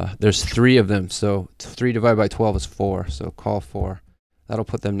 There's 3 of them. So 3 divided by 12 is 4. So call 4. That'll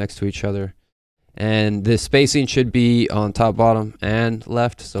put them next to each other. And the spacing should be on top, bottom, and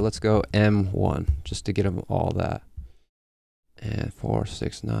left. So let's go M1 just to get them all that. And 4,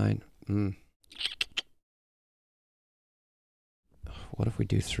 6, 9. What if we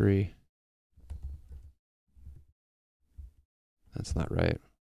do 3? That's not right.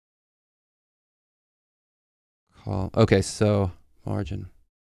 Okay, so margin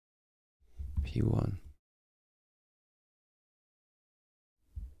P1.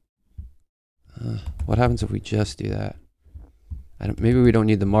 What happens if we just do that? Maybe we don't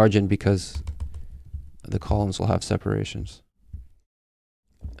need the margin because the columns will have separations.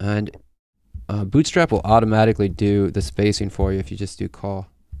 And Bootstrap will automatically do the spacing for you if you just do call.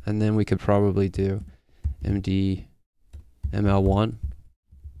 And then we could probably do MD ML1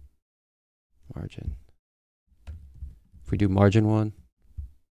 margin. If we do margin 1,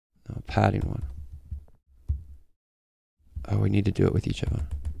 no, padding 1. Oh, we need to do it with each of them.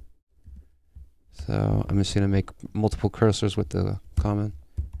 So I'm just going to make multiple cursors with the comment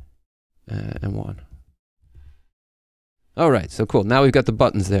and 1. All right, so cool. Now we've got the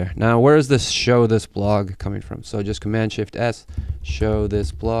buttons there. Now, where is this show this blog coming from? So just Command-Shift-S, show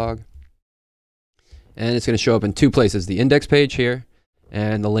this blog. And it's going to show up in 2 places, the index page here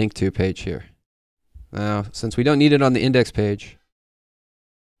and the link to page here. Now, since we don't need it on the index page,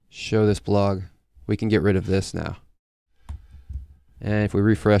 show this blog, we can get rid of this now. And if we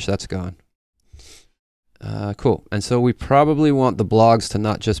refresh, that's gone. Cool. And so we probably want the blogs to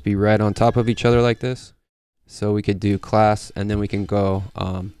not just be right on top of each other like this. So we could do class, and then we can go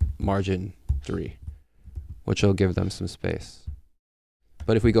margin 3, which will give them some space.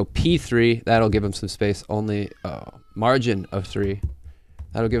 But if we go P3, that'll give them some space. Only margin of 3,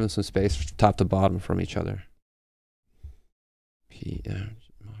 that'll give them some space top to bottom from each other.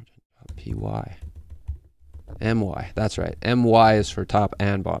 PY. MY, that's right. MY is for top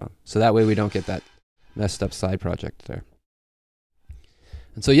and bottom. So that way we don't get that messed up side project there.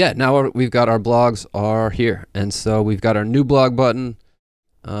 And so yeah, now we've got our blogs are here. And so we've got our new blog button.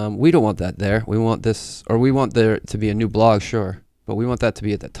 We don't want that there. We want this, or we want there to be a new blog, sure. But we want that to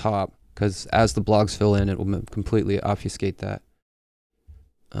be at the top, because as the blogs fill in, it will completely obfuscate that.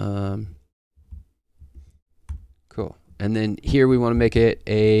 Cool. And then here we want to make it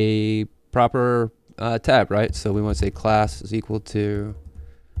a proper tab, right? So we want to say class is equal to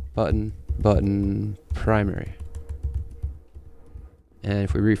button primary. And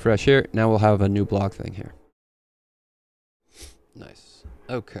if we refresh here, now we'll have a new blog thing here. Nice.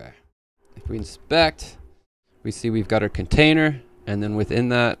 Okay. If we inspect, we see we've got our container, and then within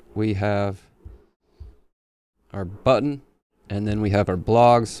that we have our button, and then we have our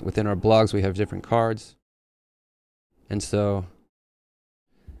blogs. Within our blogs we have different cards. And so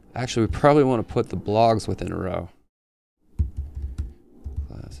actually we probably want to put the blogs within a row.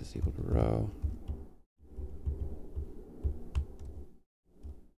 Class is equal to row.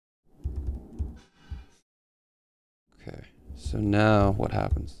 Okay, so now what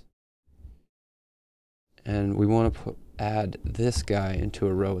happens? And we want to add this guy into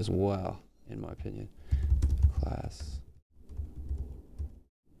a row as well, in my opinion. Class.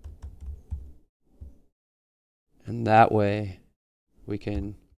 And that way we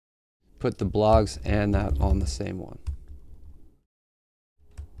can put the blogs and that on the same one.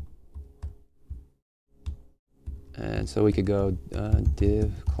 And so we could go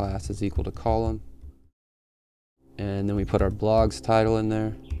div class is equal to column. And then we put our blogs title in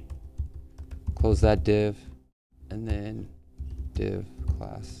there. Close that div. And then div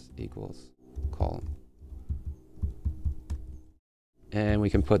class equals column. And we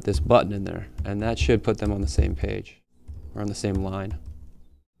can put this button in there. And that should put them on the same page, or on the same line.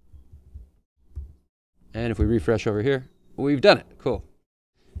 And if we refresh over here, we've done it. Cool.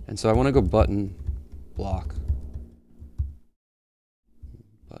 And so I want to go button block.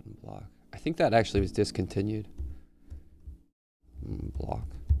 Button block. I think that actually was discontinued. Block.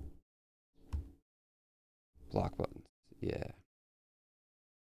 Block buttons. Yeah.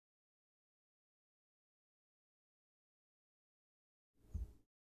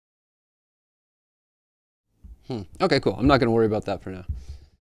 Okay, cool. I'm not going to worry about that for now.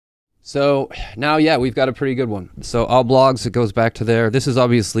 So now, yeah, we've got a pretty good one. So all blogs, it goes back to there. This is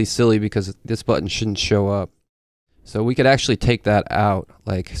obviously silly because this button shouldn't show up. So we could actually take that out.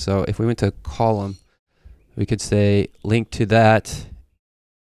 Like, so if we went to column, we could say link to that.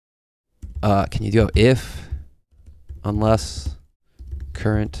 Can you do if unless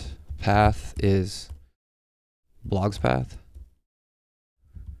current path is blogs path?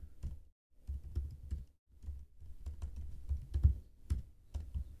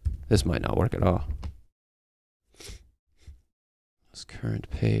 This might not work at all. This current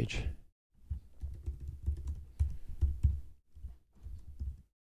page.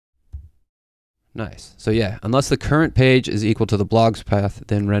 Nice. So yeah, unless the current page is equal to the blogs path,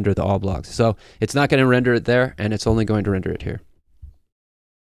 then render the all blogs. So it's not going to render it there, and it's only going to render it here.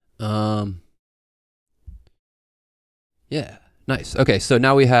 Yeah, nice. Okay, so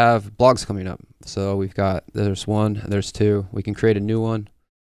now we have blogs coming up. So we've got, there's one, there's two. We can create a new one.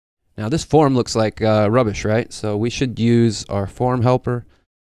 Now this form looks like rubbish, right? So we should use our form helper.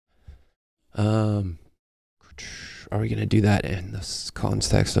 Are we going to do that in the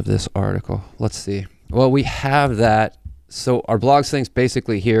context of this article? Let's see. Well, we have that. So our blogs thing's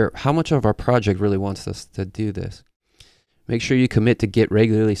basically here. How much of our project really wants us to do this? Make sure you commit to Git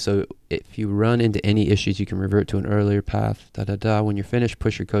regularly, so if you run into any issues, you can revert to an earlier path. When you're finished,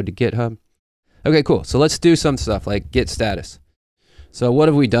 push your code to GitHub. Okay, cool. So let's do some stuff like git status. So what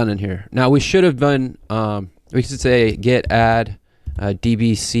have we done in here? Now we should have done, we should say git add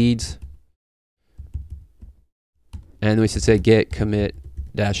db seeds. And we should say git commit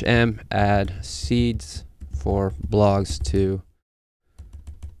 -m add seeds for blogs to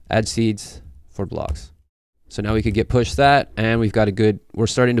add seeds for blogs. So now we could git push that, and we've got a good, we're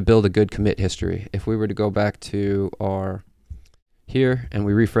starting to build a good commit history. If we were to go back to our here and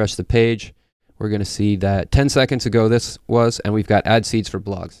we refresh the page, we're going to see that 10 seconds ago this was, and we've got add seeds for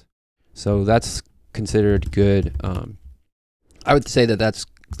blogs. So that's considered good. I would say that that's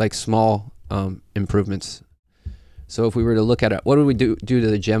like small improvements. So if we were to look at it, what do we do to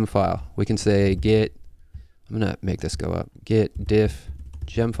the gem file? We can say git, I'm going to make this go up, git diff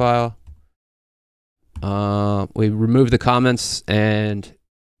gem file. We remove the comments and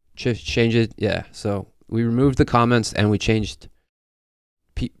change it. Yeah, so we removed the comments and we changed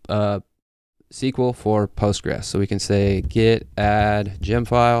SQL for Postgres. So we can say git add gem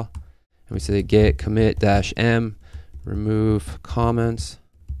file, and we say git commit -m, remove comments,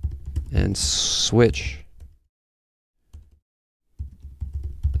 and switch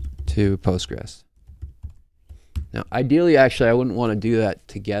to Postgres. Now, ideally, actually, I wouldn't want to do that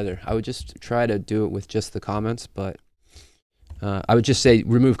together. I would just try to do it with just the comments, but I would just say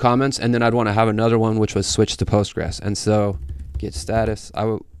remove comments, and then I'd want to have another one which was switch to Postgres. And so git status,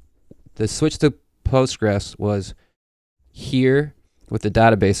 the switch to Postgres was here with the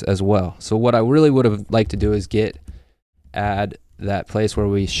database as well. So what I really would have liked to do is git add that place where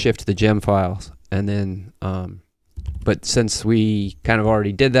we shift the gem files, and then but since we kind of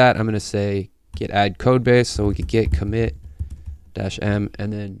already did that, I'm going to say git add code base, so we could git commit -m,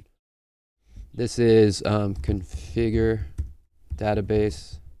 and then this is configure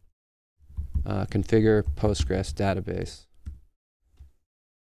database, configure Postgres database,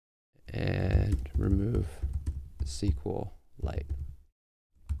 and remove SQLite.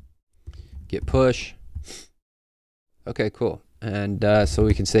 Git push. Okay, cool. And so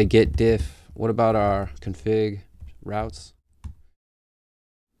we can say git diff. What about our config routes?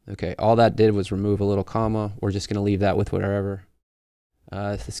 Okay, all that did was remove a little comma. We're just going to leave that with whatever.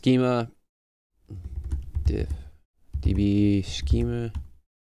 The schema, diff, db schema.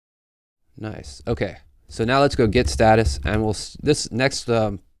 Nice. Okay, so now let's go git status, and this next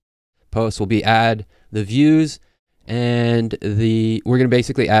post will be add the views, and we're going to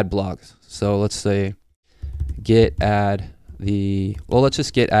basically add blogs. So let's say git add let's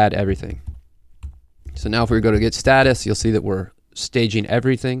just git add everything. So now if we go to git status, you'll see that we're staging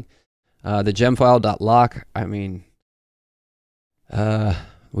everything. The gemfile.lock, I mean,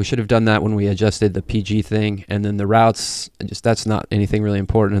 we should have done that when we adjusted the PG thing, and then the routes, that's not anything really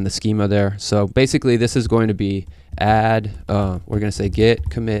important in the schema there. So basically this is going to be add, we're going to say git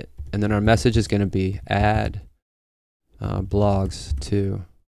commit, and then our message is going to be add blogs to,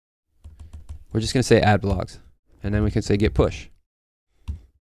 we're just going to say add blogs, and then we can say git push.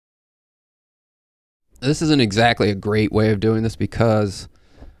 This isn't exactly a great way of doing this because,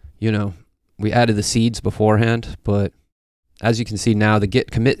 you know, we added the seeds beforehand, but as you can see now, the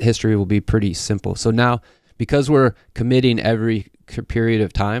git commit history will be pretty simple. So now, because we're committing every period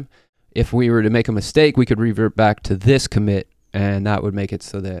of time, if we were to make a mistake, we could revert back to this commit, and that would make it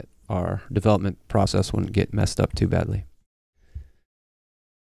so that our development process wouldn't get messed up too badly.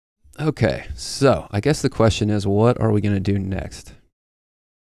 Okay, so I guess the question is, what are we going to do next?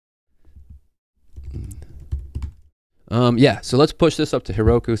 Yeah, so let's push this up to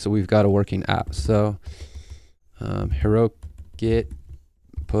Heroku so we've got a working app. So Heroku git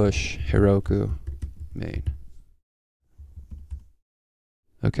push Heroku main.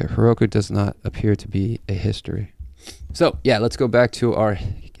 Okay, Heroku does not appear to be a history. So yeah, let's go back to our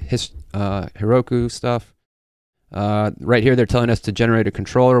Heroku stuff. Right here, they're telling us to generate a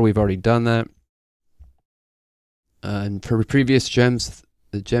controller. We've already done that. And for previous gems,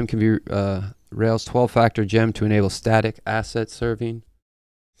 the gem can be Rails 12-factor gem to enable static asset serving.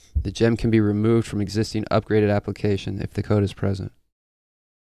 The gem can be removed from existing upgraded application if the code is present.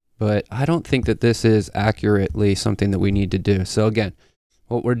 But I don't think that this is accurately something that we need to do. So again,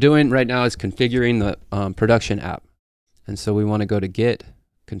 what we're doing right now is configuring the production app. And so we want to go to git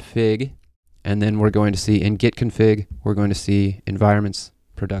config, and then we're going to see in git config, we're going to see environments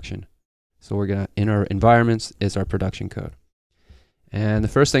production. So we're going to, in our environments is our production code. And the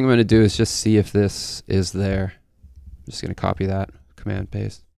first thing I'm going to do is just see if this is there. I'm just going to copy that, command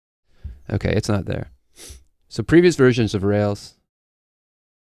paste. Okay, it's not there. So previous versions of Rails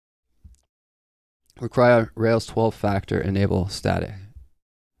require Rails 12-factor enable static.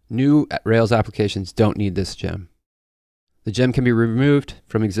 New Rails applications don't need this gem. The gem can be removed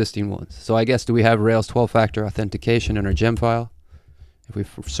from existing ones. So I guess, do we have Rails 12-factor authentication in our gem file? If we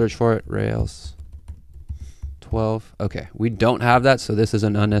search for it, Rails 12. Okay, we don't have that, so this is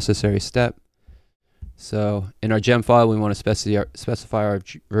an unnecessary step. So in our gem file, we want to specify our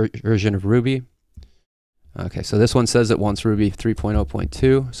version of Ruby. Okay, so this one says it wants Ruby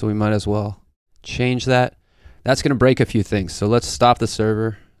 3.0.2, so we might as well change that. That's going to break a few things. So let's stop the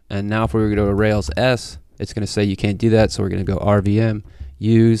server. And now if we were to go to Rails S, it's going to say you can't do that. So we're going to go RVM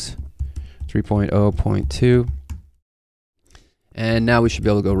use 3.0.2. And now we should be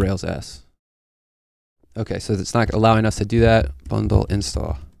able to go Rails S. Okay, so it's not allowing us to do that. Bundle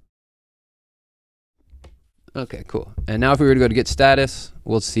install. Okay, cool. And now if we were to go to git status,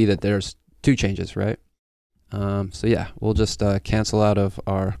 we'll see that there's 2 changes, right? So yeah, we'll just cancel out of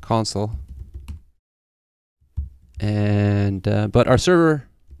our console. And but our server,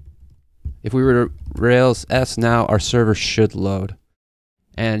 if we were to Rails S now, our server should load.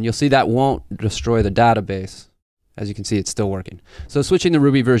 And you'll see that won't destroy the database. As you can see, it's still working. So switching the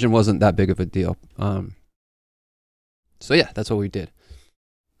Ruby version wasn't that big of a deal. So yeah, that's what we did.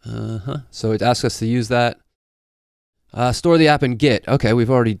 So it asks us to use that. Store the app in Git. Okay, we've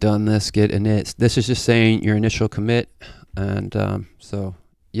already done this, Git init. This is just saying your initial commit. And so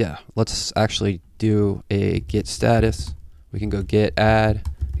yeah, let's actually do a Git status. We can go git add,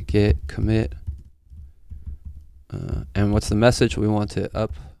 git commit. And what's the message? We want to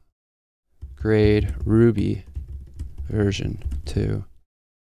upgrade Ruby version to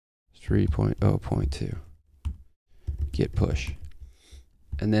 3.0.2. Git push.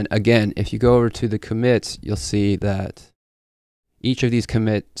 And then again, if you go over to the commits, you'll see that each of these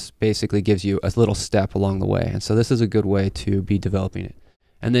commits basically gives you a little step along the way. And so this is a good way to be developing it.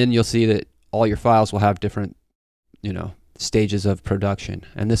 And then you'll see that all your files will have different, stages of production.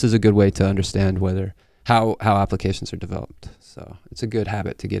 And this is a good way to understand how applications are developed. So it's a good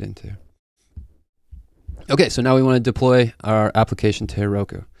habit to get into. Okay, so now we want to deploy our application to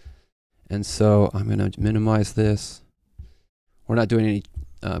Heroku. And so I'm going to minimize this. We're not doing any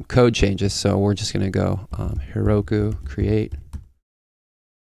code changes, so we're just going to go Heroku create.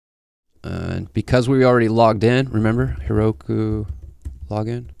 And because we already logged in, remember, Heroku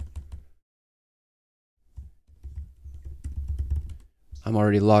login. I'm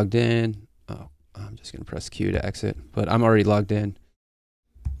already logged in. Oh, I'm just going to press Q to exit, but I'm already logged in.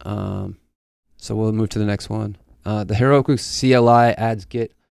 So we'll move to the next one. The Heroku CLI adds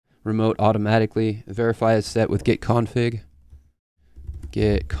Git remote automatically. Verify is set with git config.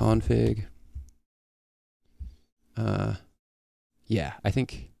 Git config. Yeah, I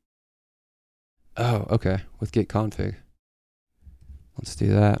think. Oh, okay. With git config. Let's do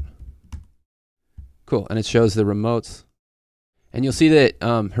that. Cool. And it shows the remotes. And you'll see that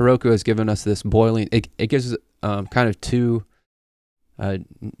Heroku has given us this boiling. It gives kind of 2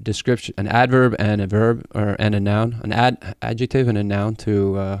 description, an adverb and a verb, and a noun, an adjective and a noun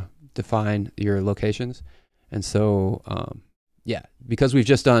to define your locations. And so, yeah, because we've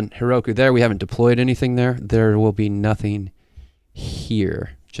just done Heroku there, we haven't deployed anything there. There will be nothing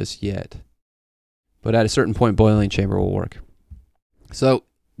here just yet. But at a certain point, boiling chamber will work. So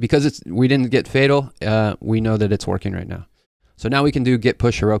because we didn't get fatal, we know that it's working right now. So now we can do git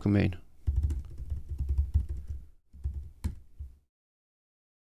push Heroku main.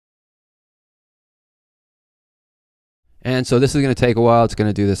 And so this is going to take a while. It's going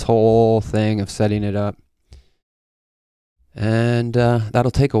to do this whole thing of setting it up. And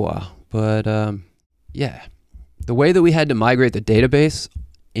that'll take a while. But yeah, the way that we had to migrate the database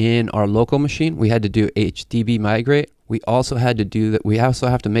in our local machine, we had to do HDB migrate. We also had to do that. We also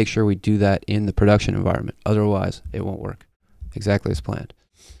have to make sure we do that in the production environment. Otherwise, it won't work exactly as planned.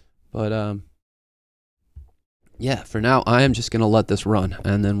 But yeah, for now, I am just going to let this run,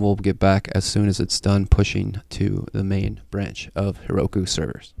 and then we'll get back as soon as it's done pushing to the main branch of Heroku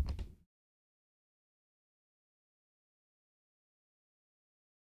servers.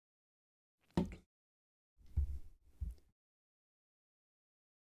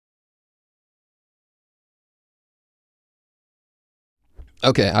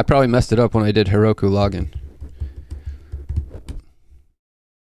 Okay, I probably messed it up when I did Heroku login.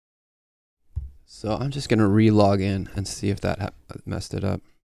 So I'm just going to re-log in and see if that messed it up.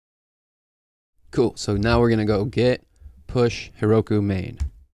 Cool. So now we're going to go git push Heroku main.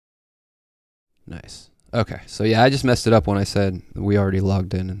 Nice. Okay. So yeah, I just messed it up when I said we already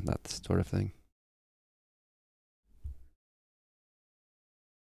logged in and that sort of thing.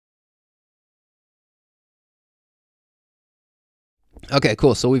 Okay,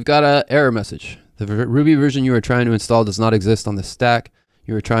 cool. So we've got an error message. The Ruby version you are trying to install does not exist on the stack.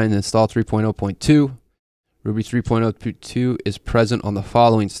 You are trying to install 3.0.2. Ruby 3.0.2 is present on the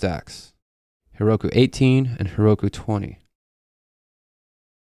following stacks: Heroku 18 and Heroku 20.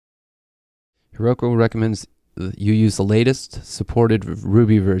 Heroku recommends you use the latest supported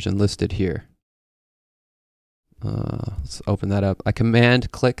Ruby version listed here. Let's open that up. I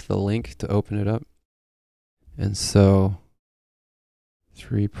command click the link to open it up. And so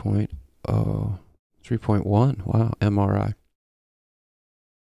 3.0, 3.1, wow, MRI.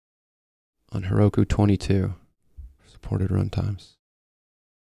 On Heroku 22, supported runtimes.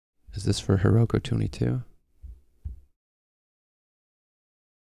 Is this for Heroku 22?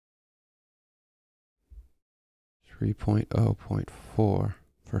 .0.4 for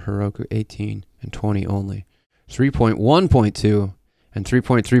Heroku 18 and 20 only. 3.1.2 and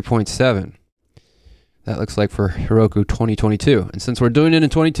 3.3.7. That looks like for Heroku 2022. And since we're doing it in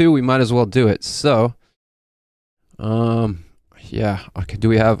 22, we might as well do it. So, yeah, okay, do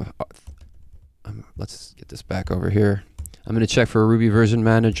we have, let's get this back over here. I'm going to check for a Ruby version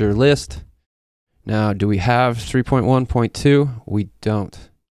manager list. Now, do we have 3.1.2? We don't.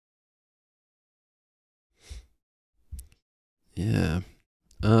 Yeah.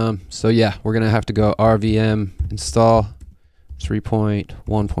 So yeah, we're going to have to go rvm install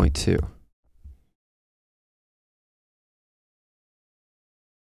 3.1.2.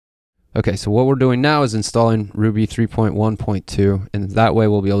 Okay, so what we're doing now is installing Ruby 3.1.2, and that way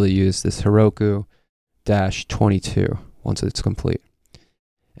we'll be able to use this Heroku-22 once it's complete.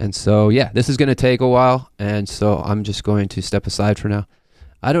 And so yeah, this is going to take a while, and so I'm just going to step aside for now.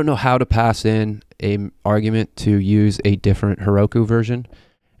 I don't know how to pass in an argument to use a different Heroku version.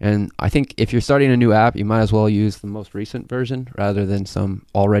 And I think if you're starting a new app, you might as well use the most recent version rather than some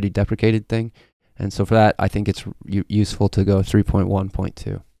already deprecated thing. And so for that, I think it's useful to go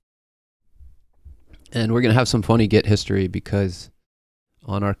 3.1.2. And we're going to have some funny Git history because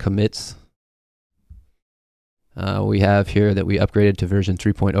on our commits, we have here that we upgraded to version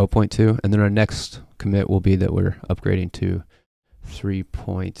 3.0.2. And then our next commit will be that we're upgrading to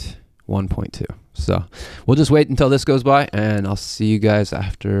 3.1.2. So we'll just wait until this goes by, and I'll see you guys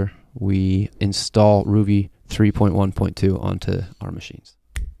after we install Ruby 3.1.2 onto our machines.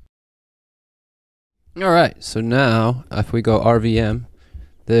 All right, so now if we go RVM,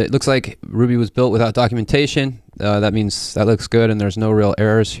 it looks like Ruby was built without documentation. That means that looks good, and there's no real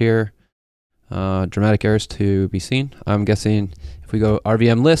errors here, dramatic errors to be seen. I'm guessing if we go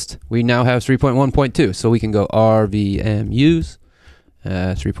RVM list, we now have 3.1.2, so we can go RVM use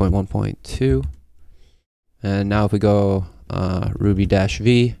 3.1.2. And now if we go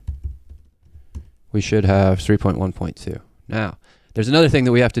ruby-v, we should have 3.1.2. Now, there's another thing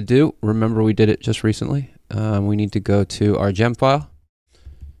that we have to do. Remember, we did it just recently. We need to go to our gem file,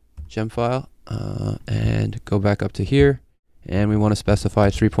 and go back up to here, and we want to specify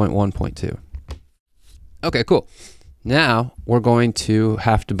 3.1.2. Okay, cool. Now, we're going to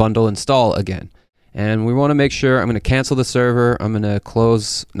have to bundle install again. And we want to make sure, I'm going to cancel the server. I'm going to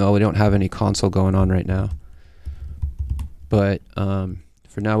close. No, we don't have any console going on right now. But for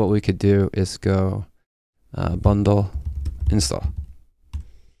now, what we could do is go bundle install.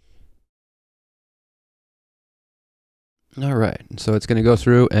 All right, so it's going to go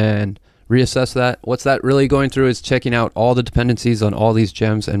through and reassess that. What's that really going through is checking out all the dependencies on all these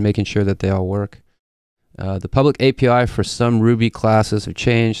gems and making sure that they all work. The public API for some Ruby classes have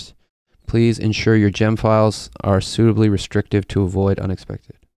changed. Please ensure your gem files are suitably restrictive to avoid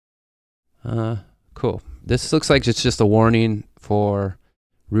unexpected. Cool. This looks like it's just a warning for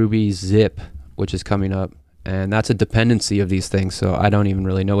Ruby zip, which is coming up. And that's a dependency of these things, so I don't even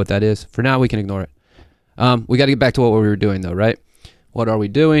really know what that is. For now, we can ignore it. We got to get back to what we were doing, though, right? What are we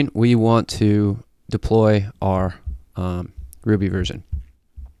doing? We want to deploy our Ruby version.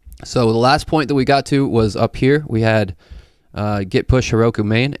 So the last point that we got to was up here. We had git push Heroku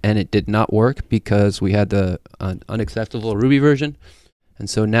main, and it did not work because we had the unacceptable Ruby version. And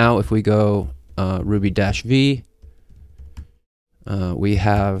so now if we go ruby-v, we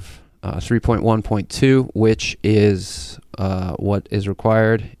have 3.1.2, which is what is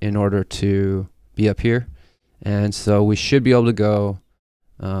required in order to be up here. And so we should be able to go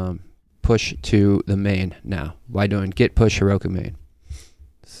push to the main now by doing git push Heroku main.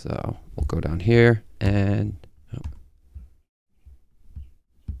 So we'll go down here and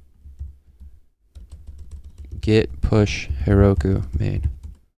git push Heroku main.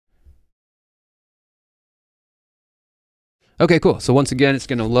 Okay, cool. So once again, it's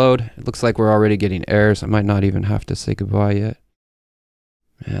going to load. It looks like we're already getting errors. I might not even have to say goodbye yet.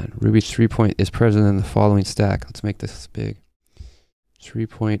 Man, Ruby 3. Is present in the following stack. Let's make this big.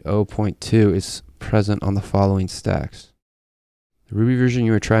 3.0.2 is present on the following stacks. The Ruby version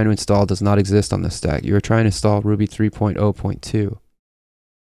you are trying to install does not exist on this stack. You are trying to install Ruby 3.0.2.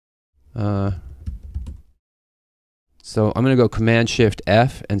 So I'm going to go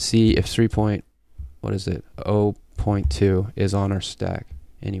Command-Shift-F and see if 0.2 is on our stack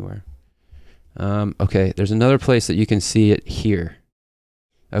anywhere. Okay, there's another place that you can see it here.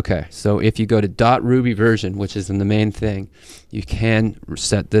 Okay, so if you go to .ruby version, which is in the main thing, you can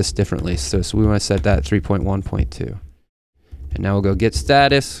set this differently. So we want to set that 3.1.2. And now we'll go git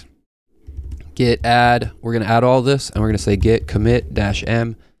status, git add. We're going to add all this, and we're going to say git commit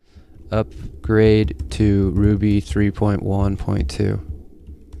 -m upgrade to Ruby 3.1.2.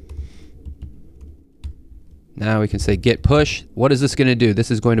 Now we can say git push. What is this going to do?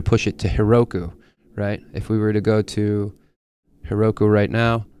 This is going to push it to Heroku, right? If we were to go to Heroku right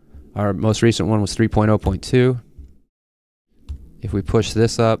now, our most recent one was 3.0.2. If we push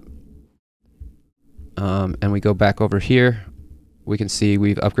this up and we go back over here, we can see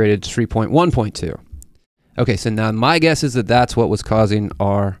we've upgraded to 3.1.2. Okay, so now my guess is that that's what was causing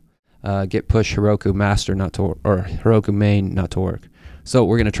our git push Heroku master not to, or Heroku main not to work. So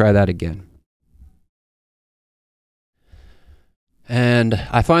we're going to try that again. And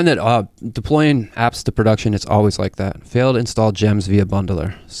I find that deploying apps to production, it's always like that. Failed install gems via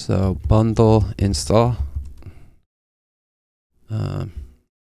bundler. So bundle install.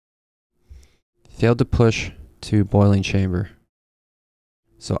 Failed to push to boiling chamber.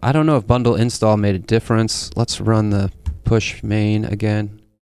 So I don't know if bundle install made a difference. Let's run the push main again.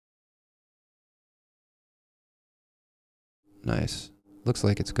 Nice. Looks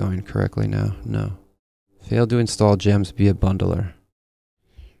like it's going correctly now. No. Failed to install gems via bundler.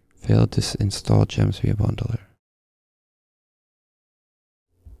 Failed to install gems via bundler.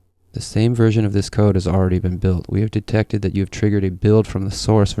 The same version of this code has already been built. We have detected that you have triggered a build from the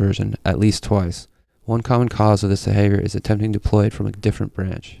source version at least twice. One common cause of this behavior is attempting to deploy it from a different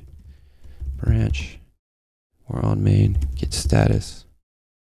branch. Branch. We're on main. Git status.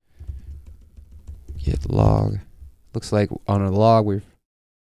 Git log. Looks like on a log we've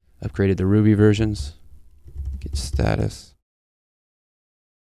upgraded the Ruby versions. Git status.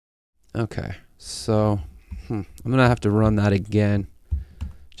 Okay, so I'm going to have to run that again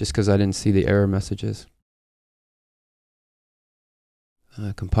just because I didn't see the error messages.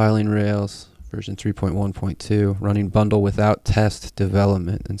 Compiling Rails, version 3.1.2, running bundle without test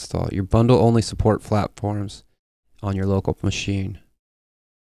development install. Your bundle only support platforms on your local machine.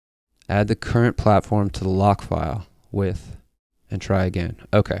 Add the current platform to the lock file with, and try again.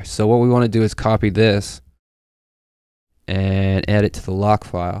 Okay, so what we want to do is copy this and add it to the lock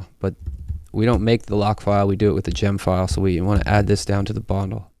file, but we don't make the lock file, we do it with the gem file, so we want to add this down to the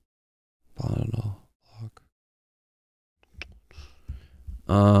bundle. Bundle lock.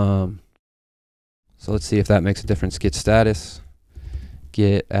 So let's see if that makes a difference. Git status,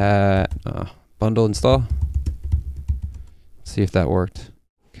 git add bundle install. Let's see if that worked.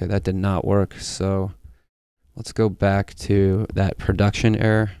 Okay, that did not work, so let's go back to that production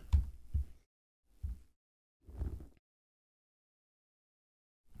error.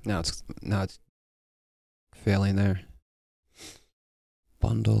 Now it's failing there.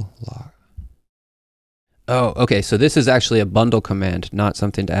 Bundle lock. Oh, okay, so this is actually a bundle command, not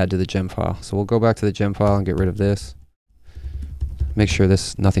something to add to the gem file. So we'll go back to the gem file and get rid of this. Make sure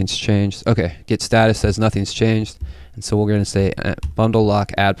nothing's changed. Okay, git status says nothing's changed. And so we're going to say bundle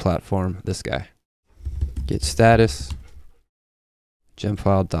lock add platform, this guy. Git status. Gem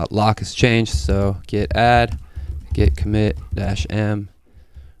file dot lock is changed, so git add, git commit -m.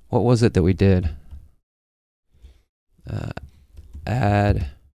 What was it that we did? Add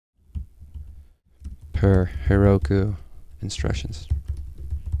per Heroku instructions.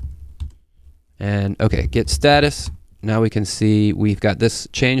 And okay, git status. Now we can see we've got this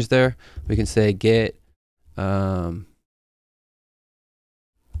change there. We can say git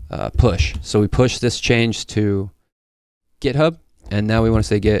push. So we push this change to GitHub, and now we want to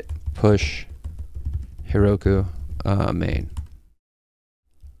say git push Heroku main.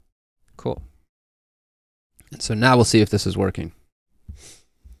 Cool. And so now we'll see if this is working.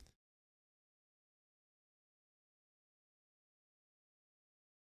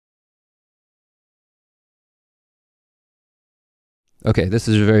 Okay, this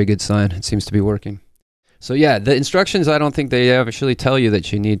is a very good sign. It seems to be working. So yeah, the instructions, I don't think they actually tell you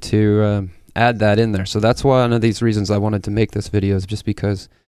that you need to add that in there. So that's one of these reasons I wanted to make this video, is just because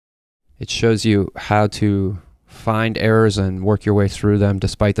it shows you how to find errors and work your way through them,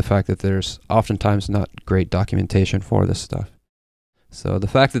 despite the fact that there's oftentimes not great documentation for this stuff. So the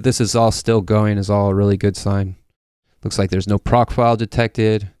fact that this is all still going is all a really good sign. Looks like there's no proc file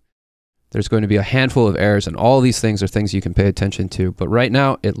detected. There's going to be a handful of errors, and all these things are things you can pay attention to. But right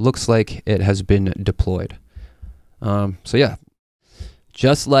now, it looks like it has been deployed. So yeah,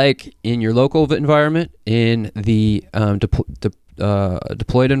 just like in your local environment, in the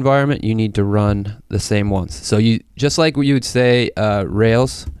deployed environment, you need to run the same ones. So you, just like you would say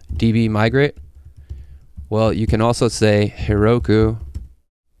Rails db migrate, well, you can also say Heroku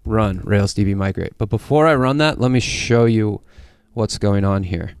run Rails db migrate. But before I run that, let me show you what's going on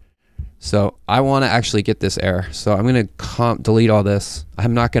here. So I want to actually get this error. So I'm going to delete all this.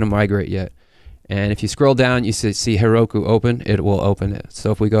 I'm not going to migrate yet. And if you scroll down, you see Heroku open, it will open it.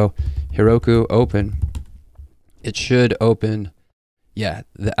 So if we go Heroku open, it should open, yeah,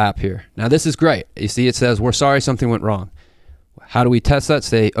 the app here. Now this is great. You see it says, we're sorry something went wrong. How do we test that?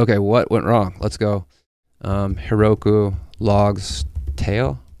 Say, okay, what went wrong? Let's go Heroku logs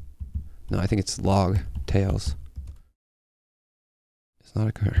tail. No, I think it's log tails. It's not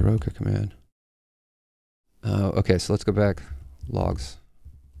a Heroku command. Okay, so let's go back. Logs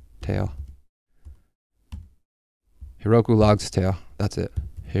tail. Heroku logs tail. That's it.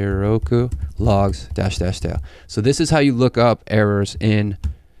 Heroku logs dash tail. So this is how you look up errors in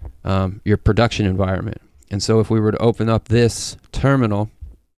your production environment. And so if we were to open up this terminal,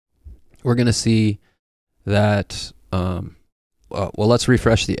 we're going to see that, well, let's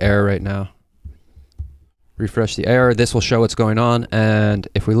refresh the error right now. Refresh the error. This will show what's going on. And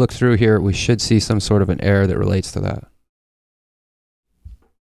if we look through here, we should see some sort of an error that relates to that.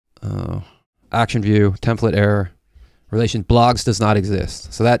 Action view, template error, relation blogs does not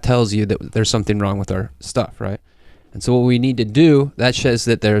exist. So that tells you that there's something wrong with our stuff, right? And so what we need to do, that says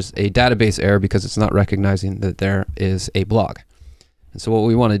that there's a database error because it's not recognizing that there is a blog. And so what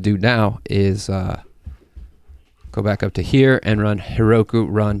we want to do now is go back up to here and run Heroku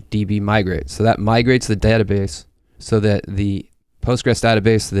run db migrate. So that migrates the database so that the Postgres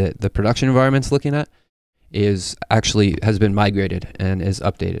database that the production environment's looking at is actually has been migrated and is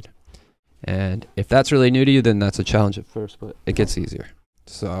updated. And if that's really new to you, then that's a challenge at first, but it gets easier.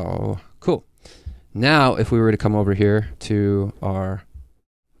 So cool. Now, if we were to come over here to our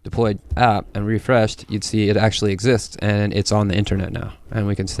deployed app and refreshed, you'd see it actually exists and it's on the internet now. And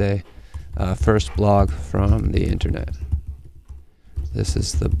we can say first blog from the internet. This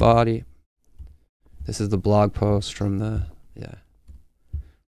is the body. This is the blog post from the,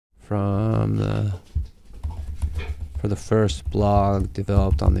 for the first blog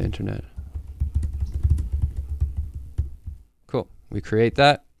developed on the internet. Cool. We create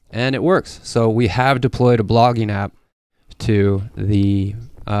that and it works. So we have deployed a blogging app to the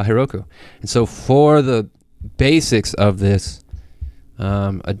Heroku. And so for the basics of this,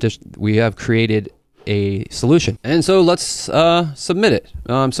 we have created a solution. And so let's submit it.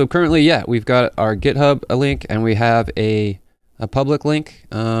 So currently, yeah, we've got our GitHub link and we have a public link.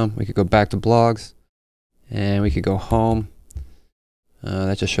 We could go back to blogs and we could go home.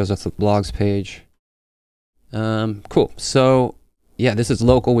 That just shows us the blogs page. Cool. So yeah, this is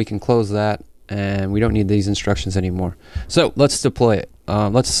local. We can close that and we don't need these instructions anymore. So let's deploy it.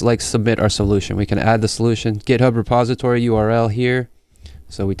 Let's submit our solution. We can add the solution, GitHub repository URL here.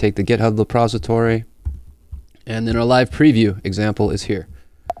 So we take the GitHub repository and then our live preview example is here.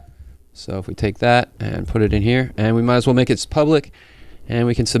 So if we take that and put it in here, and we might as well make it public and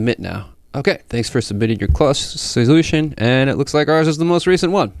we can submit now. Okay, thanks for submitting your close solution, and it looks like ours is the most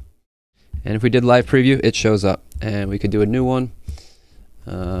recent one. And if we did live preview, it shows up, and we could do a new one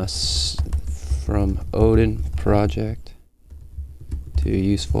from Odin Project to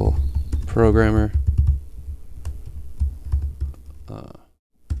Useful Programmer.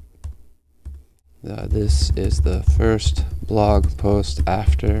 This is the first blog post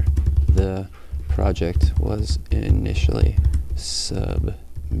after the project was initially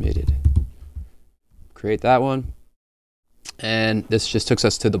submitted. Create that one. And this just took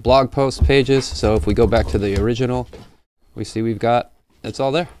us to the blog post pages. So if we go back to the original, we see it's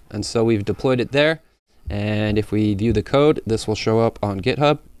all there. And so we've deployed it there. And if we view the code, this will show up on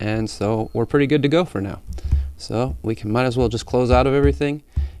GitHub. And so we're pretty good to go for now. So we might as well just close out of everything.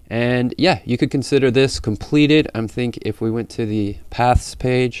 And yeah, you could consider this completed. I think if we went to the paths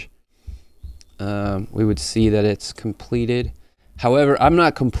page, we would see that it's completed. However, I'm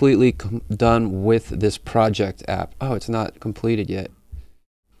not completely done with this project app. Oh, it's not completed yet.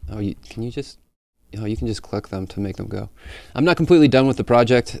 Oh, you can just click them to make them go. I'm not completely done with the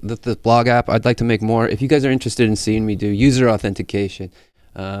project, the blog app. I'd like to make more. If you guys are interested in seeing me do user authentication,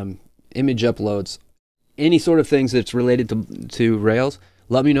 image uploads, any sort of things that's related to Rails,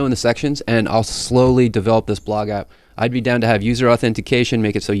 let me know in the sections and I'll slowly develop this blog app. I'd be down to have user authentication,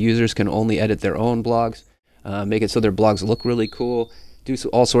 make it so users can only edit their own blogs, make it so their blogs look really cool, do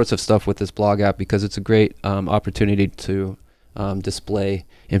all sorts of stuff with this blog app because it's a great opportunity to display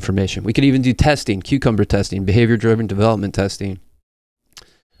information. We could even do testing, cucumber testing, behavior-driven development testing,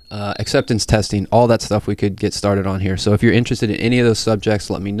 acceptance testing, all that stuff we could get started on here. So if you're interested in any of those subjects,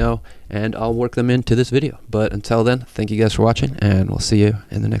 let me know and I'll work them into this video. But until then, thank you guys for watching and we'll see you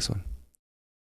in the next one.